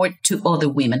support to other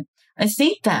women. I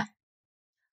think that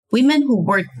women who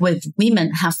work with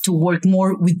women have to work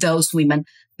more with those women,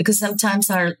 because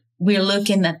sometimes we're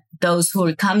looking at those who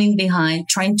are coming behind,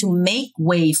 trying to make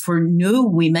way for new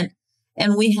women,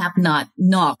 and we have not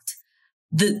knocked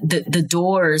the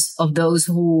doors of those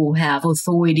who have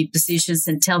authority positions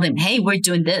and tell them, hey, we're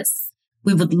doing this.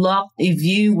 We would love if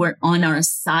you were on our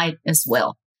side as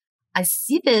well. I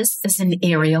see this as an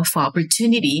area of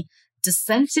opportunity to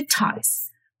sensitize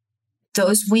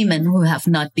those women who have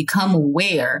not become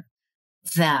aware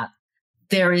that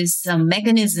there is a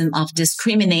mechanism of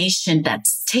discrimination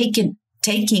that's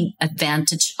taking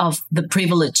advantage of the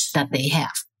privilege that they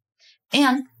have.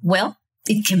 And, well,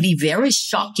 it can be very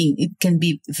shocking. It can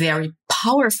be very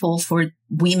powerful for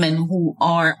women who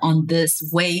are on this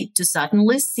way to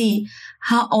suddenly see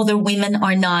how other women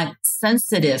are not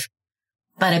sensitive.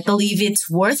 But I believe it's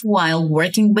worthwhile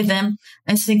working with them.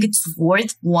 I think it's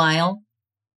worthwhile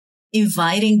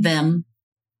inviting them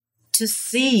to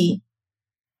see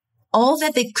all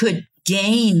that they could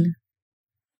gain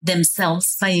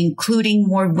themselves by including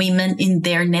more women in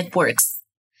their networks,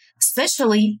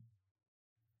 especially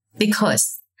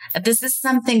because this is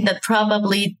something that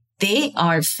probably they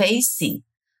are facing.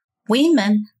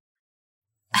 Women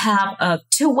have a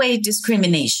two-way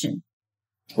discrimination.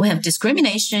 We have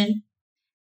discrimination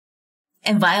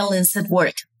and violence at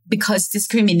work, because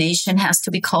discrimination has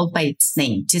to be called by its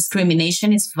name.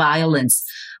 Discrimination is violence.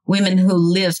 Women who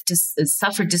live to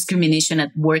suffer discrimination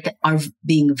at work are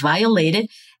being violated,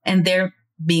 and they're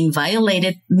being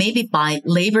violated maybe by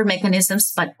labor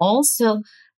mechanisms, but also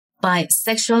by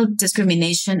sexual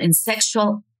discrimination and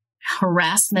sexual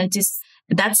harassment.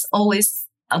 That's always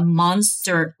a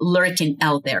monster lurking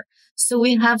out there. So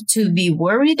we have to be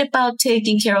worried about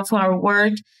taking care of our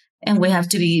work, and we have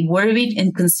to be worried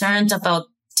and concerned about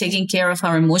taking care of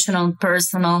our emotional and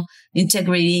personal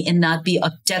integrity and not be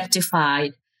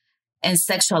objectified and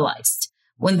sexualized.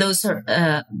 When those are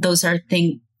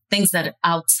things that are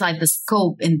outside the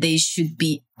scope, and they should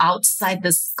be outside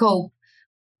the scope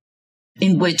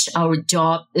in which our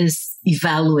job is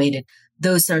evaluated.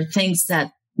 Those are things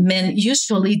that men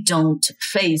usually don't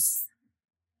face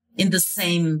in the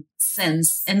same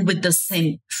sense and with the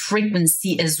same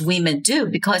frequency as women do,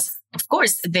 because of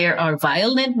course there are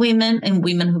violent women and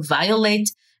women who violate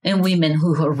and women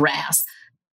who harass.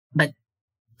 But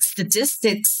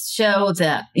statistics show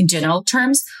that in general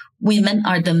terms, women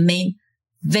are the main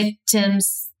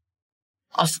victims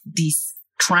of these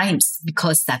crimes,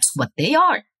 because that's what they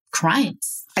are,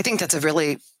 crimes. I think that's a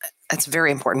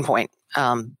very important point,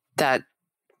 that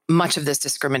much of this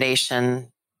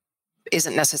discrimination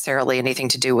isn't necessarily anything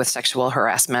to do with sexual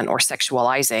harassment or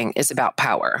sexualizing. It's about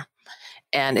power.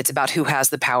 And it's about who has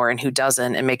the power and who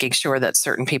doesn't, and making sure that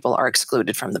certain people are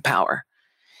excluded from the power.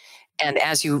 And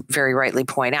as you very rightly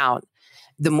point out,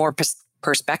 the more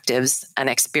perspectives and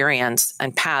experience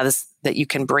and paths that you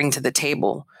can bring to the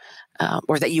table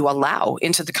or that you allow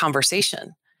into the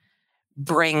conversation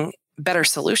bring better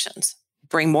solutions,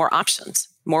 bring more options,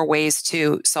 more ways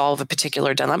to solve a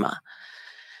particular dilemma.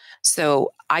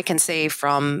 So I can say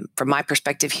from my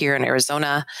perspective here in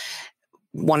Arizona,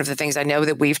 one of the things I know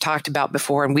that we've talked about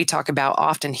before and we talk about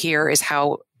often here is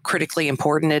how critically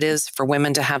important it is for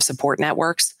women to have support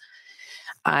networks.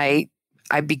 I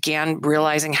began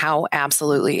realizing how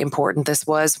absolutely important this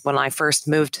was when I first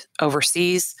moved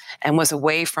overseas and was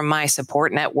away from my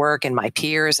support network and my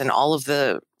peers and all of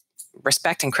the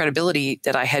respect and credibility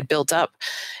that I had built up.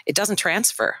 It doesn't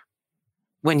transfer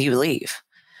when you leave.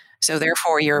 So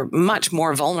therefore, you're much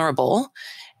more vulnerable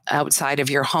outside of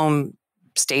your home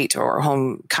state or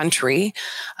home country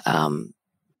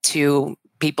to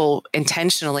people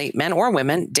intentionally, men or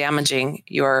women, damaging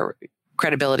your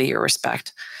credibility, your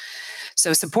respect.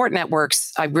 So support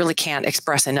networks, I really can't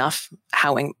express enough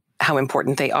how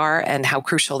important they are and how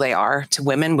crucial they are to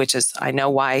women, which is, I know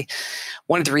why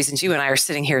one of the reasons you and I are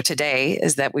sitting here today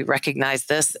is that we recognize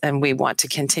this and we want to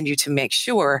continue to make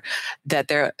sure that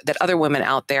that other women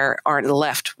out there aren't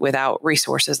left without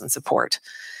resources and support.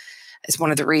 It's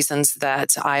one of the reasons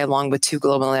that I, along with two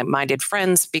globally minded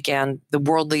friends, began the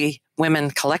Worldly Women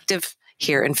Collective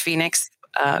here in Phoenix,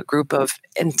 a group of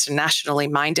internationally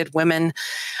minded women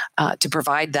to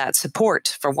provide that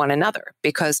support for one another,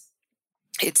 because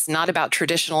it's not about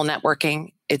traditional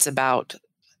networking. It's about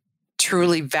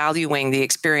truly valuing the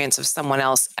experience of someone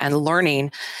else and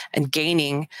learning and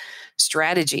gaining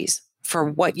strategies for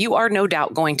what you are no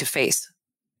doubt going to face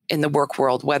in the work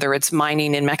world, whether it's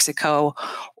mining in Mexico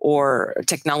or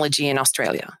technology in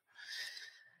Australia.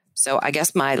 So I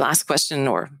guess my last question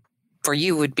for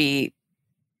you would be,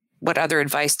 what other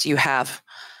advice do you have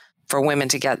for women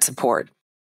to get support?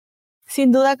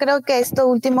 Sin duda creo que esto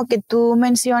último que tú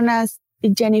mencionas,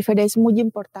 Jennifer, es muy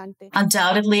importante.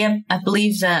 Undoubtedly, I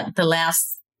believe that the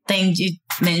last thing you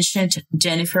mentioned,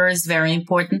 Jennifer, is very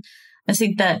important. I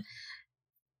think that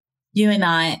you and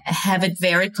I have it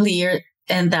very clear,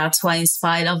 and that's why, in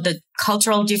spite of the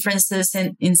cultural differences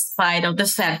and in spite of the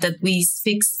fact that we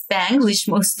speak Spanglish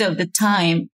most of the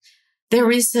time, there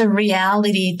is a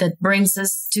reality that brings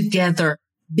us together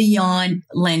beyond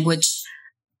language,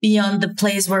 beyond the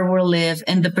place where we live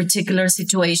and the particular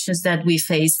situations that we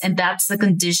face. And that's the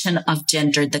condition of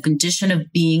gender, the condition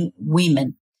of being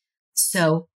women.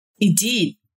 So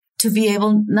indeed, to be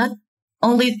able not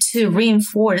only to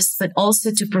reinforce, but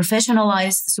also to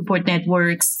professionalize support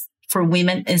networks for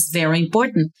women is very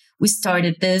important. We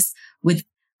started this with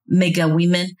Mega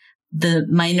Women, the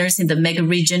miners in the mega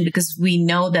region, because we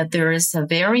know that there is a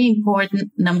very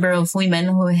important number of women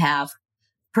who have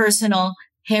personal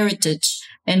heritage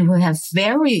and who have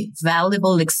very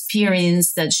valuable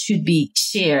experience that should be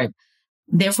shared.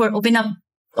 Therefore,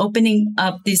 opening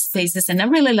up these spaces. And I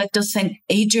really like to thank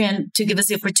Adrian to give us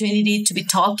the opportunity to be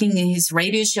talking in his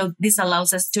radio show. This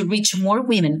allows us to reach more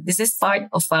women. This is part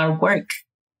of our work,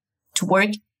 to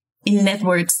work in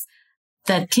networks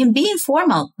that can be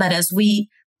informal, but as we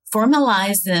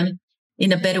formalize them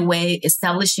in a better way,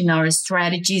 establishing our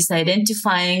strategies,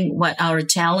 identifying what our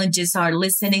challenges are,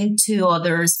 listening to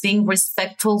others, being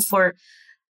respectful for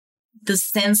the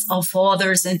sense of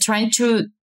others, and trying to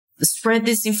spread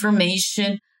this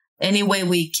information any way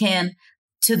we can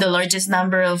to the largest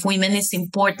number of women is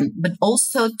important, but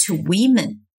also to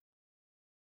women.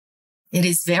 It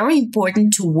is very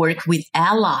important to work with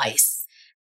allies.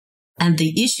 And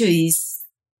the issue is,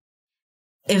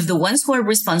 if the ones who are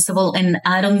responsible, and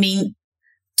I don't mean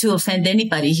to offend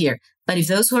anybody here, but if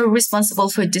those who are responsible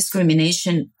for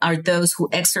discrimination are those who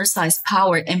exercise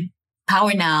power, and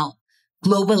power now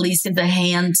globally is in the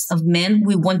hands of men,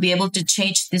 we won't be able to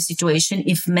change the situation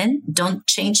if men don't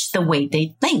change the way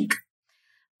they think.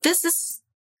 This is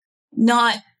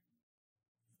not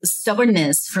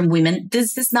stubbornness from women.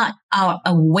 This is not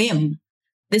a whim.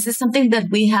 This is something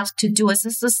that we have to do as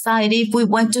a society if we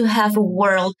want to have a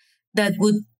world that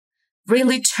would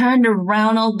really turn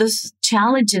around all those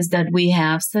challenges that we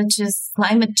have, such as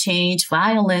climate change,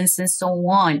 violence, and so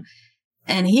on.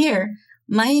 And here,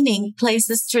 mining plays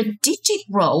a strategic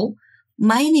role.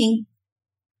 Mining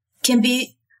can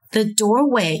be the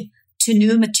doorway to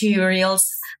new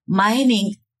materials.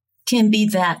 Mining can be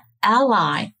that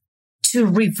ally to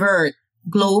revert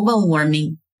global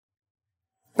warming.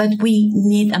 But we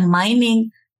need a mining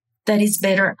that is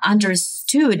better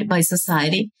understood by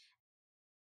society.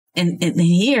 And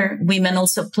here, women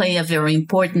also play a very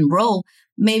important role.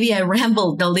 Maybe I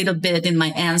rambled a little bit in my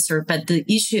answer, but the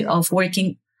issue of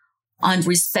working on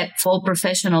respectful,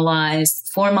 professionalized,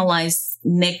 formalized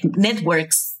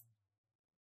networks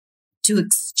to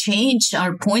exchange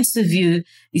our points of view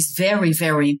is very,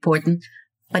 very important.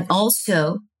 But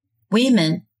also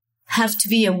women have to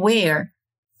be aware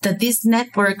that these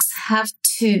networks have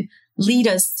to lead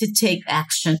us to take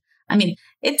action. I mean,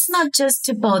 it's not just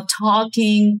about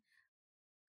talking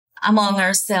among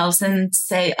ourselves and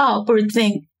say, oh, poor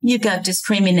thing, you got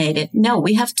discriminated. No,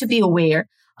 we have to be aware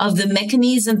of the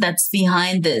mechanism that's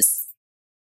behind this.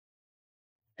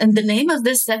 And the name of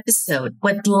this episode,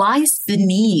 what lies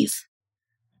beneath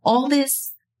all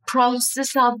this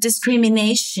process of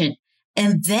discrimination,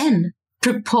 and then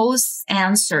propose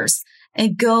answers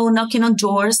and go knocking on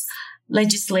doors,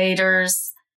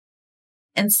 legislators,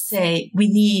 and say, we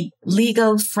need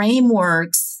legal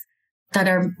frameworks that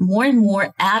are more and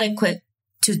more adequate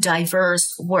to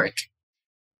diverse work.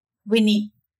 We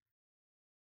need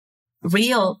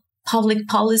real public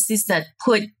policies that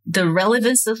put the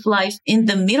relevance of life in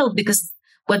the middle, because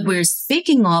what we're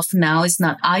speaking of now is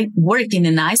not work in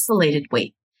an isolated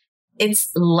way. It's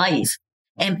life.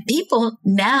 And people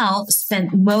now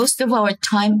spend most of our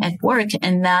time at work.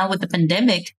 And now with the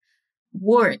pandemic,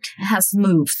 work has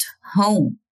moved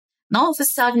home. And all of a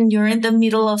sudden, you're in the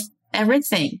middle of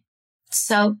everything.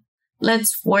 So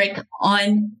let's work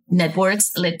on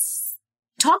networks. Let's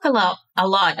talk a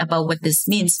lot about what this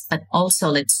means, but also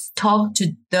let's talk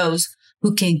to those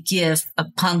who can give a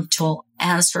punctual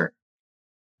answer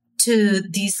to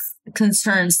these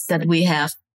concerns that we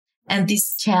have and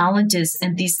these challenges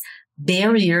and these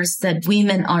barriers that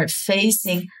women are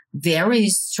facing very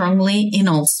strongly in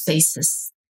all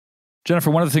spaces.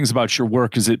 Jennifer, one of the things about your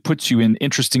work is it puts you in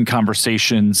interesting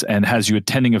conversations and has you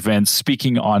attending events,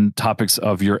 speaking on topics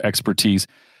of your expertise.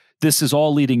 This is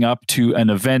all leading up to an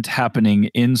event happening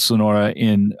in Sonora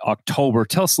in October.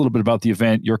 Tell us a little bit about the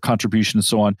event, your contribution, and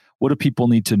so on. What do people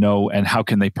need to know, and how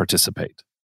can they participate?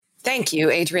 Thank you,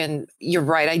 Adrian. You're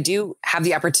right. I do have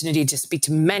the opportunity to speak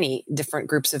to many different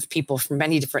groups of people from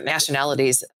many different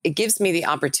nationalities. It gives me the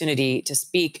opportunity to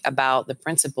speak about the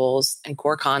principles and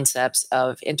core concepts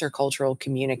of intercultural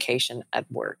communication at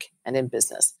work and in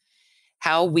business,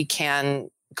 how we can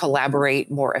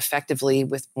collaborate more effectively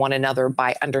with one another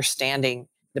by understanding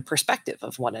the perspective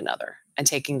of one another and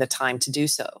taking the time to do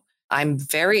so. I'm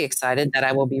very excited that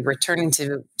I will be returning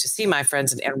to see my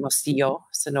friends in Hermosillo,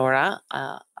 Sonora,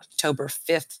 October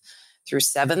 5th through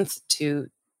 7th to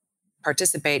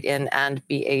participate in and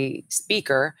be a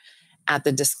speaker at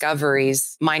the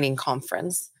Discoveries Mining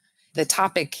Conference. The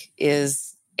topic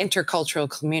is intercultural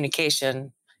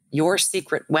communication, your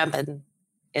secret weapon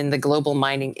in the global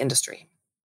mining industry.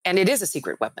 And it is a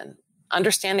secret weapon.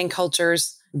 Understanding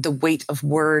cultures, the weight of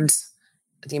words,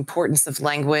 the importance of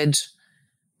language.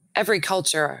 Every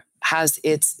culture has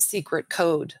its secret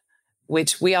code,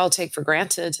 which we all take for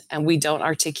granted and we don't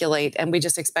articulate, and we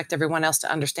just expect everyone else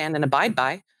to understand and abide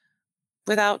by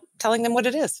without telling them what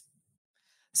it is.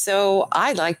 So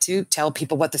I like to tell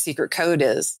people what the secret code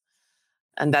is.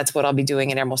 And that's what I'll be doing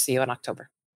in Hermosillo in October.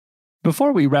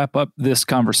 Before we wrap up this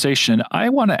conversation, I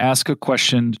want to ask a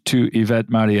question to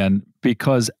Yvette Marian,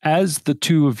 because as the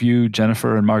two of you,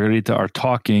 Jennifer and Margarita, are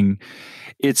talking,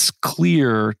 it's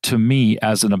clear to me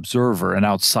as an observer, an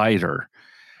outsider,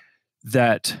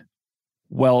 that,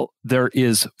 well, there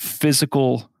is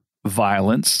physical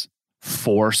violence,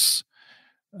 force,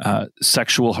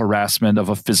 sexual harassment of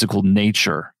a physical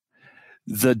nature.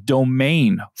 The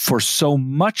domain for so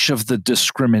much of the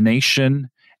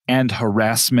discrimination and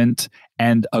harassment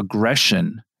and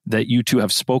aggression that you two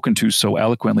have spoken to so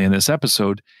eloquently in this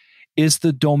episode is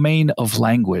the domain of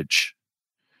language.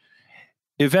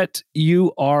 Yvette,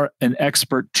 you are an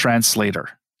expert translator.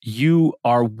 You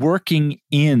are working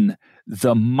in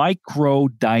the micro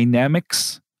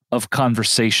dynamics of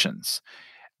conversations.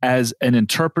 As an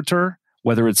interpreter,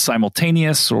 whether it's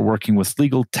simultaneous or working with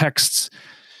legal texts,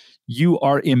 you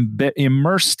are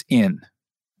immersed in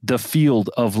the field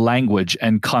of language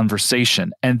and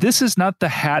conversation. And this is not the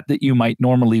hat that you might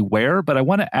normally wear, but I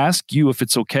want to ask you, if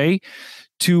it's okay,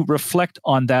 to reflect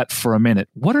on that for a minute.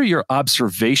 What are your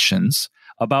observations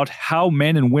about how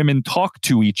men and women talk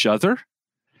to each other?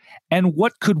 And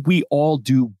what could we all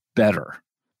do better?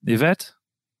 Yvette?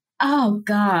 Oh,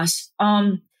 gosh.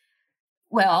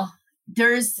 Well,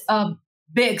 there's a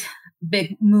big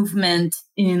movement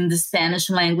in the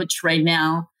Spanish language right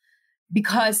now,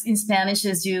 because in Spanish,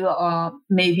 as you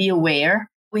may be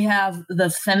aware, we have the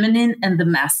feminine and the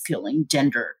masculine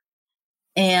gender.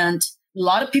 And a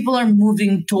lot of people are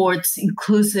moving towards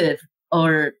inclusive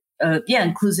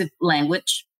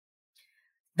language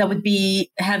that would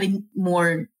be having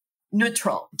more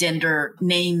neutral gender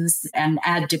names and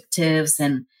adjectives.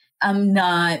 And I'm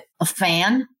not a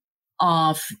fan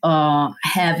of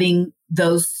having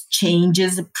those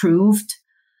changes approved,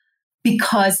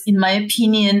 because in my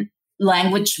opinion,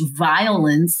 language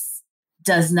violence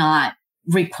does not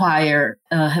require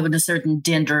having a certain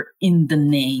gender in the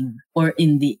name or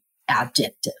in the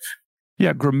adjective.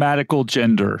 Yeah, grammatical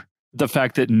gender. The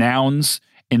fact that nouns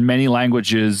in many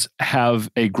languages have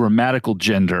a grammatical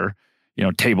gender,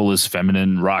 table is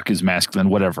feminine, rock is masculine,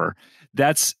 whatever.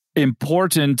 That's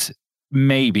important,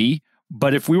 maybe.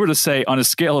 But if we were to say on a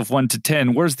scale of 1 to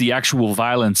 10, where's the actual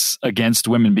violence against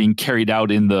women being carried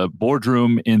out in the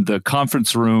boardroom, in the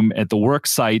conference room, at the work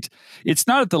site? It's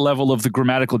not at the level of the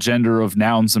grammatical gender of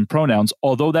nouns and pronouns,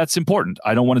 although that's important.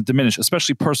 I don't want to diminish,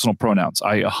 especially personal pronouns.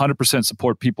 I 100%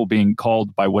 support people being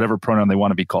called by whatever pronoun they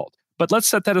want to be called. But let's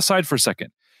set that aside for a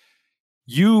second.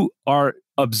 You are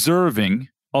observing,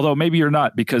 although maybe you're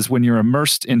not, because when you're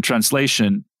immersed in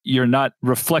translation, you're not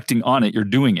reflecting on it, you're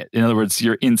doing it. In other words,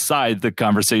 you're inside the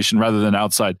conversation rather than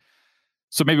outside.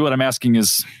 So maybe what I'm asking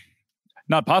is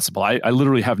not possible. I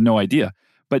literally have no idea.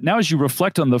 But now as you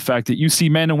reflect on the fact that you see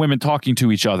men and women talking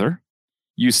to each other,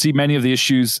 you see many of the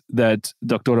issues that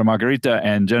Dr. Margarita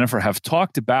and Jennifer have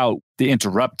talked about, the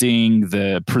interrupting,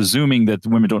 the presuming that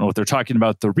women don't know what they're talking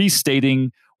about, the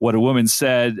restating what a woman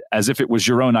said as if it was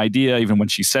your own idea, even when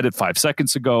she said it 5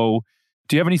 seconds ago.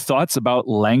 Do you have any thoughts about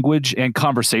language and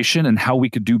conversation and how we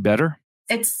could do better?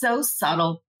 It's so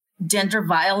subtle. Gender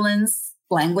violence,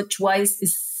 language-wise,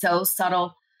 is so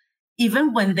subtle.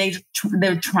 Even when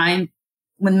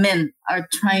when men are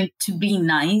trying to be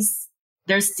nice,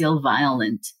 they're still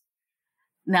violent.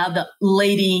 Now the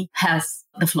lady has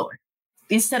the floor.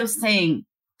 Instead of saying,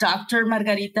 Dr.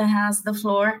 Margarita has the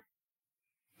floor,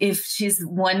 if she's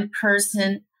one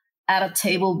person at a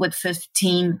table with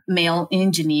 15 male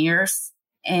engineers,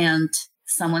 and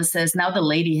someone says, now the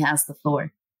lady has the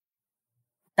floor.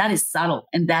 That is subtle,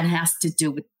 and that has to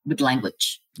do with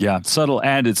language. Yeah, subtle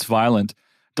and it's violent.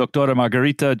 Dr.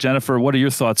 Margarita, Jennifer, what are your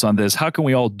thoughts on this? How can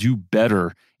we all do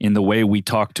better in the way we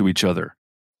talk to each other?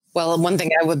 Well, one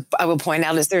thing I would point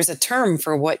out is there's a term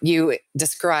for what you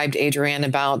described, Adrienne,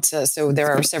 about. So there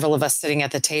are several of us sitting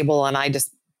at the table, and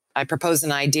I propose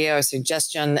an idea or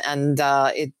suggestion, and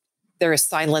there is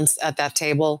silence at that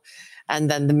table, and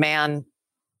then the man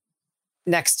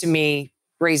next to me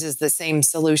raises the same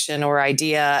solution or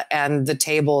idea, and the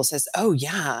table says, oh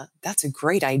yeah, that's a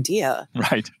great idea.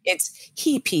 Right. It's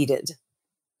he peated.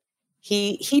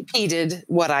 He peated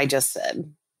what I just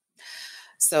said.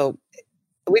 So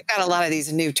we've got a lot of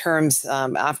these new terms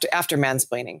after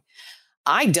mansplaining.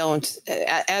 I don't,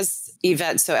 as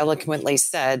Yvette so eloquently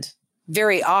said,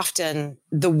 very often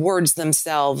the words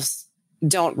themselves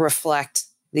don't reflect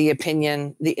the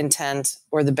opinion, the intent,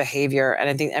 or the behavior.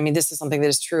 And this is something that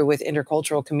is true with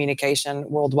intercultural communication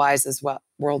worldwide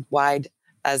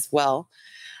as well,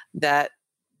 that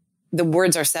the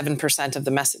words are 7% of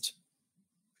the message.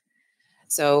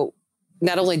 So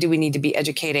not only do we need to be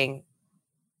educating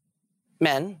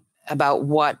men about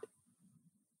what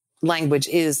language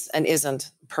is and isn't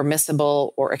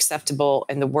permissible or acceptable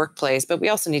in the workplace, but we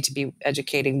also need to be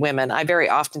educating women. I very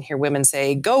often hear women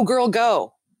say, go girl,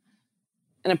 go.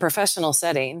 In a professional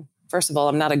setting, first of all,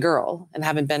 I'm not a girl and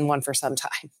haven't been one for some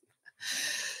time.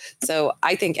 So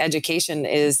I think education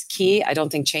is key. I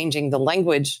don't think changing the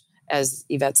language, as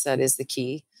Yvette said, is the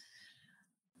key.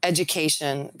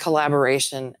 Education,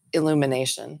 collaboration,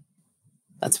 illumination.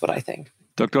 That's what I think.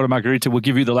 Dr. Margarita, we'll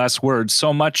give you the last word.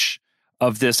 So much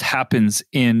of this happens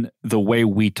in the way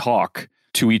we talk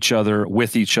to each other,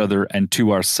 with each other, and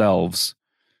to ourselves.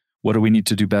 What do we need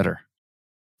to do better?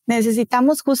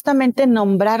 Necesitamos justamente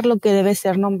nombrar lo que debe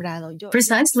ser nombrado.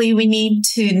 Precisely, we need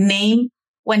to name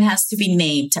what has to be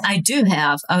named. I do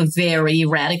have a very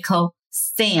radical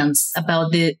stance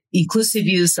about the inclusive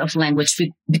use of language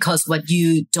because what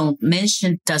you don't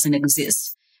mention doesn't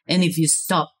exist. And if you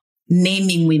stop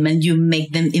naming women, you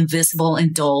make them invisible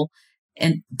and dull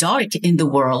and dark in the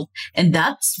world. And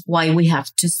that's why we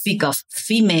have to speak of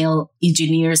female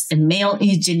engineers and male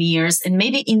engineers. And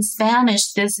maybe in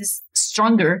Spanish, this is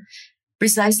stronger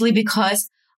precisely because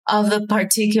of the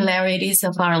particularities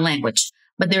of our language.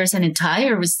 But there's an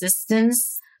entire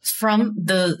resistance from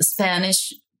the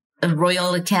Spanish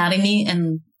Royal Academy.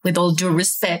 And with all due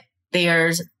respect,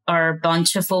 there are a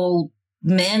bunch of old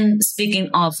men speaking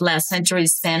of last century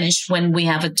Spanish when we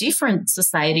have a different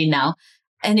society now.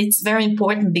 And it's very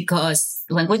important because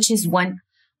language is one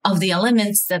of the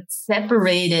elements that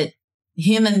separated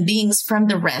human beings from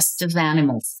the rest of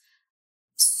animals.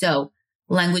 So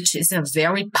language is a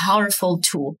very powerful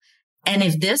tool. And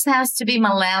if this has to be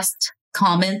my last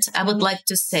comment, I would like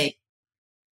to say,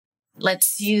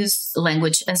 let's use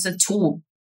language as a tool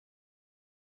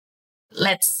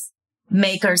let's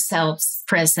make ourselves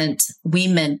present.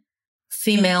 Women,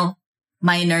 female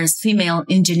miners, female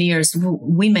engineers,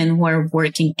 women who are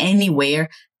working anywhere,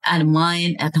 at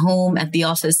mine, at home, at the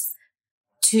office,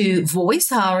 to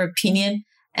voice our opinion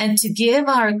and to give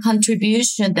our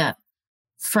contribution that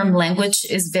from language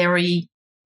is very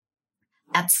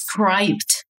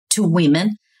ascribed to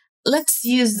women. Let's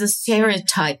use the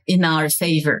stereotype in our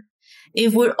favor.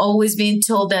 If we're always being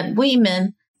told that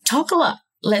women talk a lot,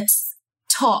 let's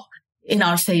talk in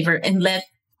our favor and let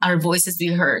our voices be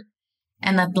heard.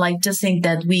 And I'd like to think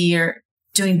that we are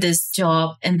doing this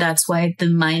job, and that's why the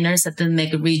miners at the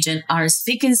mega region are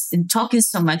speaking and talking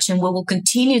so much, and we will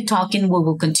continue talking. We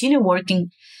will continue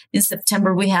working. In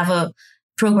September, we have a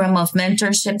program of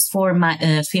mentorships for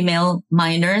female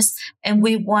miners, and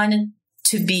we want it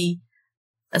to be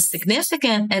a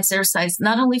significant exercise,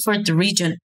 not only for the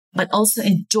region, but also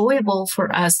enjoyable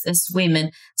for us as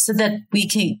women, so that we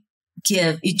can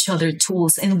give each other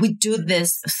tools. And we do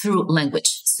this through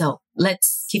language. So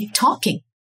let's keep talking.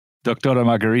 Doctora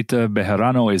Margarita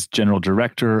Bejarano is General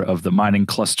Director of the Mining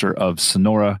Cluster of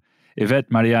Sonora.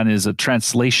 Yvette Marian is a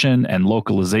translation and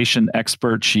localization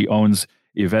expert. She owns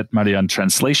Yvette Marian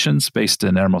Translations based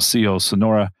in Hermosillo,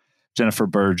 Sonora. Jennifer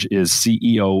Burge is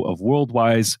CEO of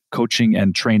Worldwise Coaching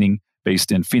and Training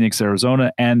based in Phoenix,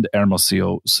 Arizona, and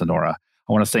Hermosillo, Sonora.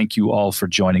 I want to thank you all for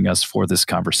joining us for this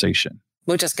conversation.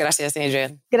 Muchas gracias,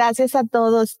 Adrian. Gracias a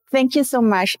todos. Thank you so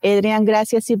much, Adrian.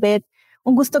 Gracias, Yvette.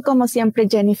 Un gusto como siempre,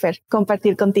 Jennifer,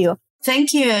 compartir contigo.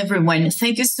 Thank you, everyone.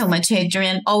 Thank you so much,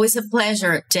 Adrian. Always a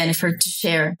pleasure, Jennifer, to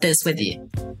share this with you.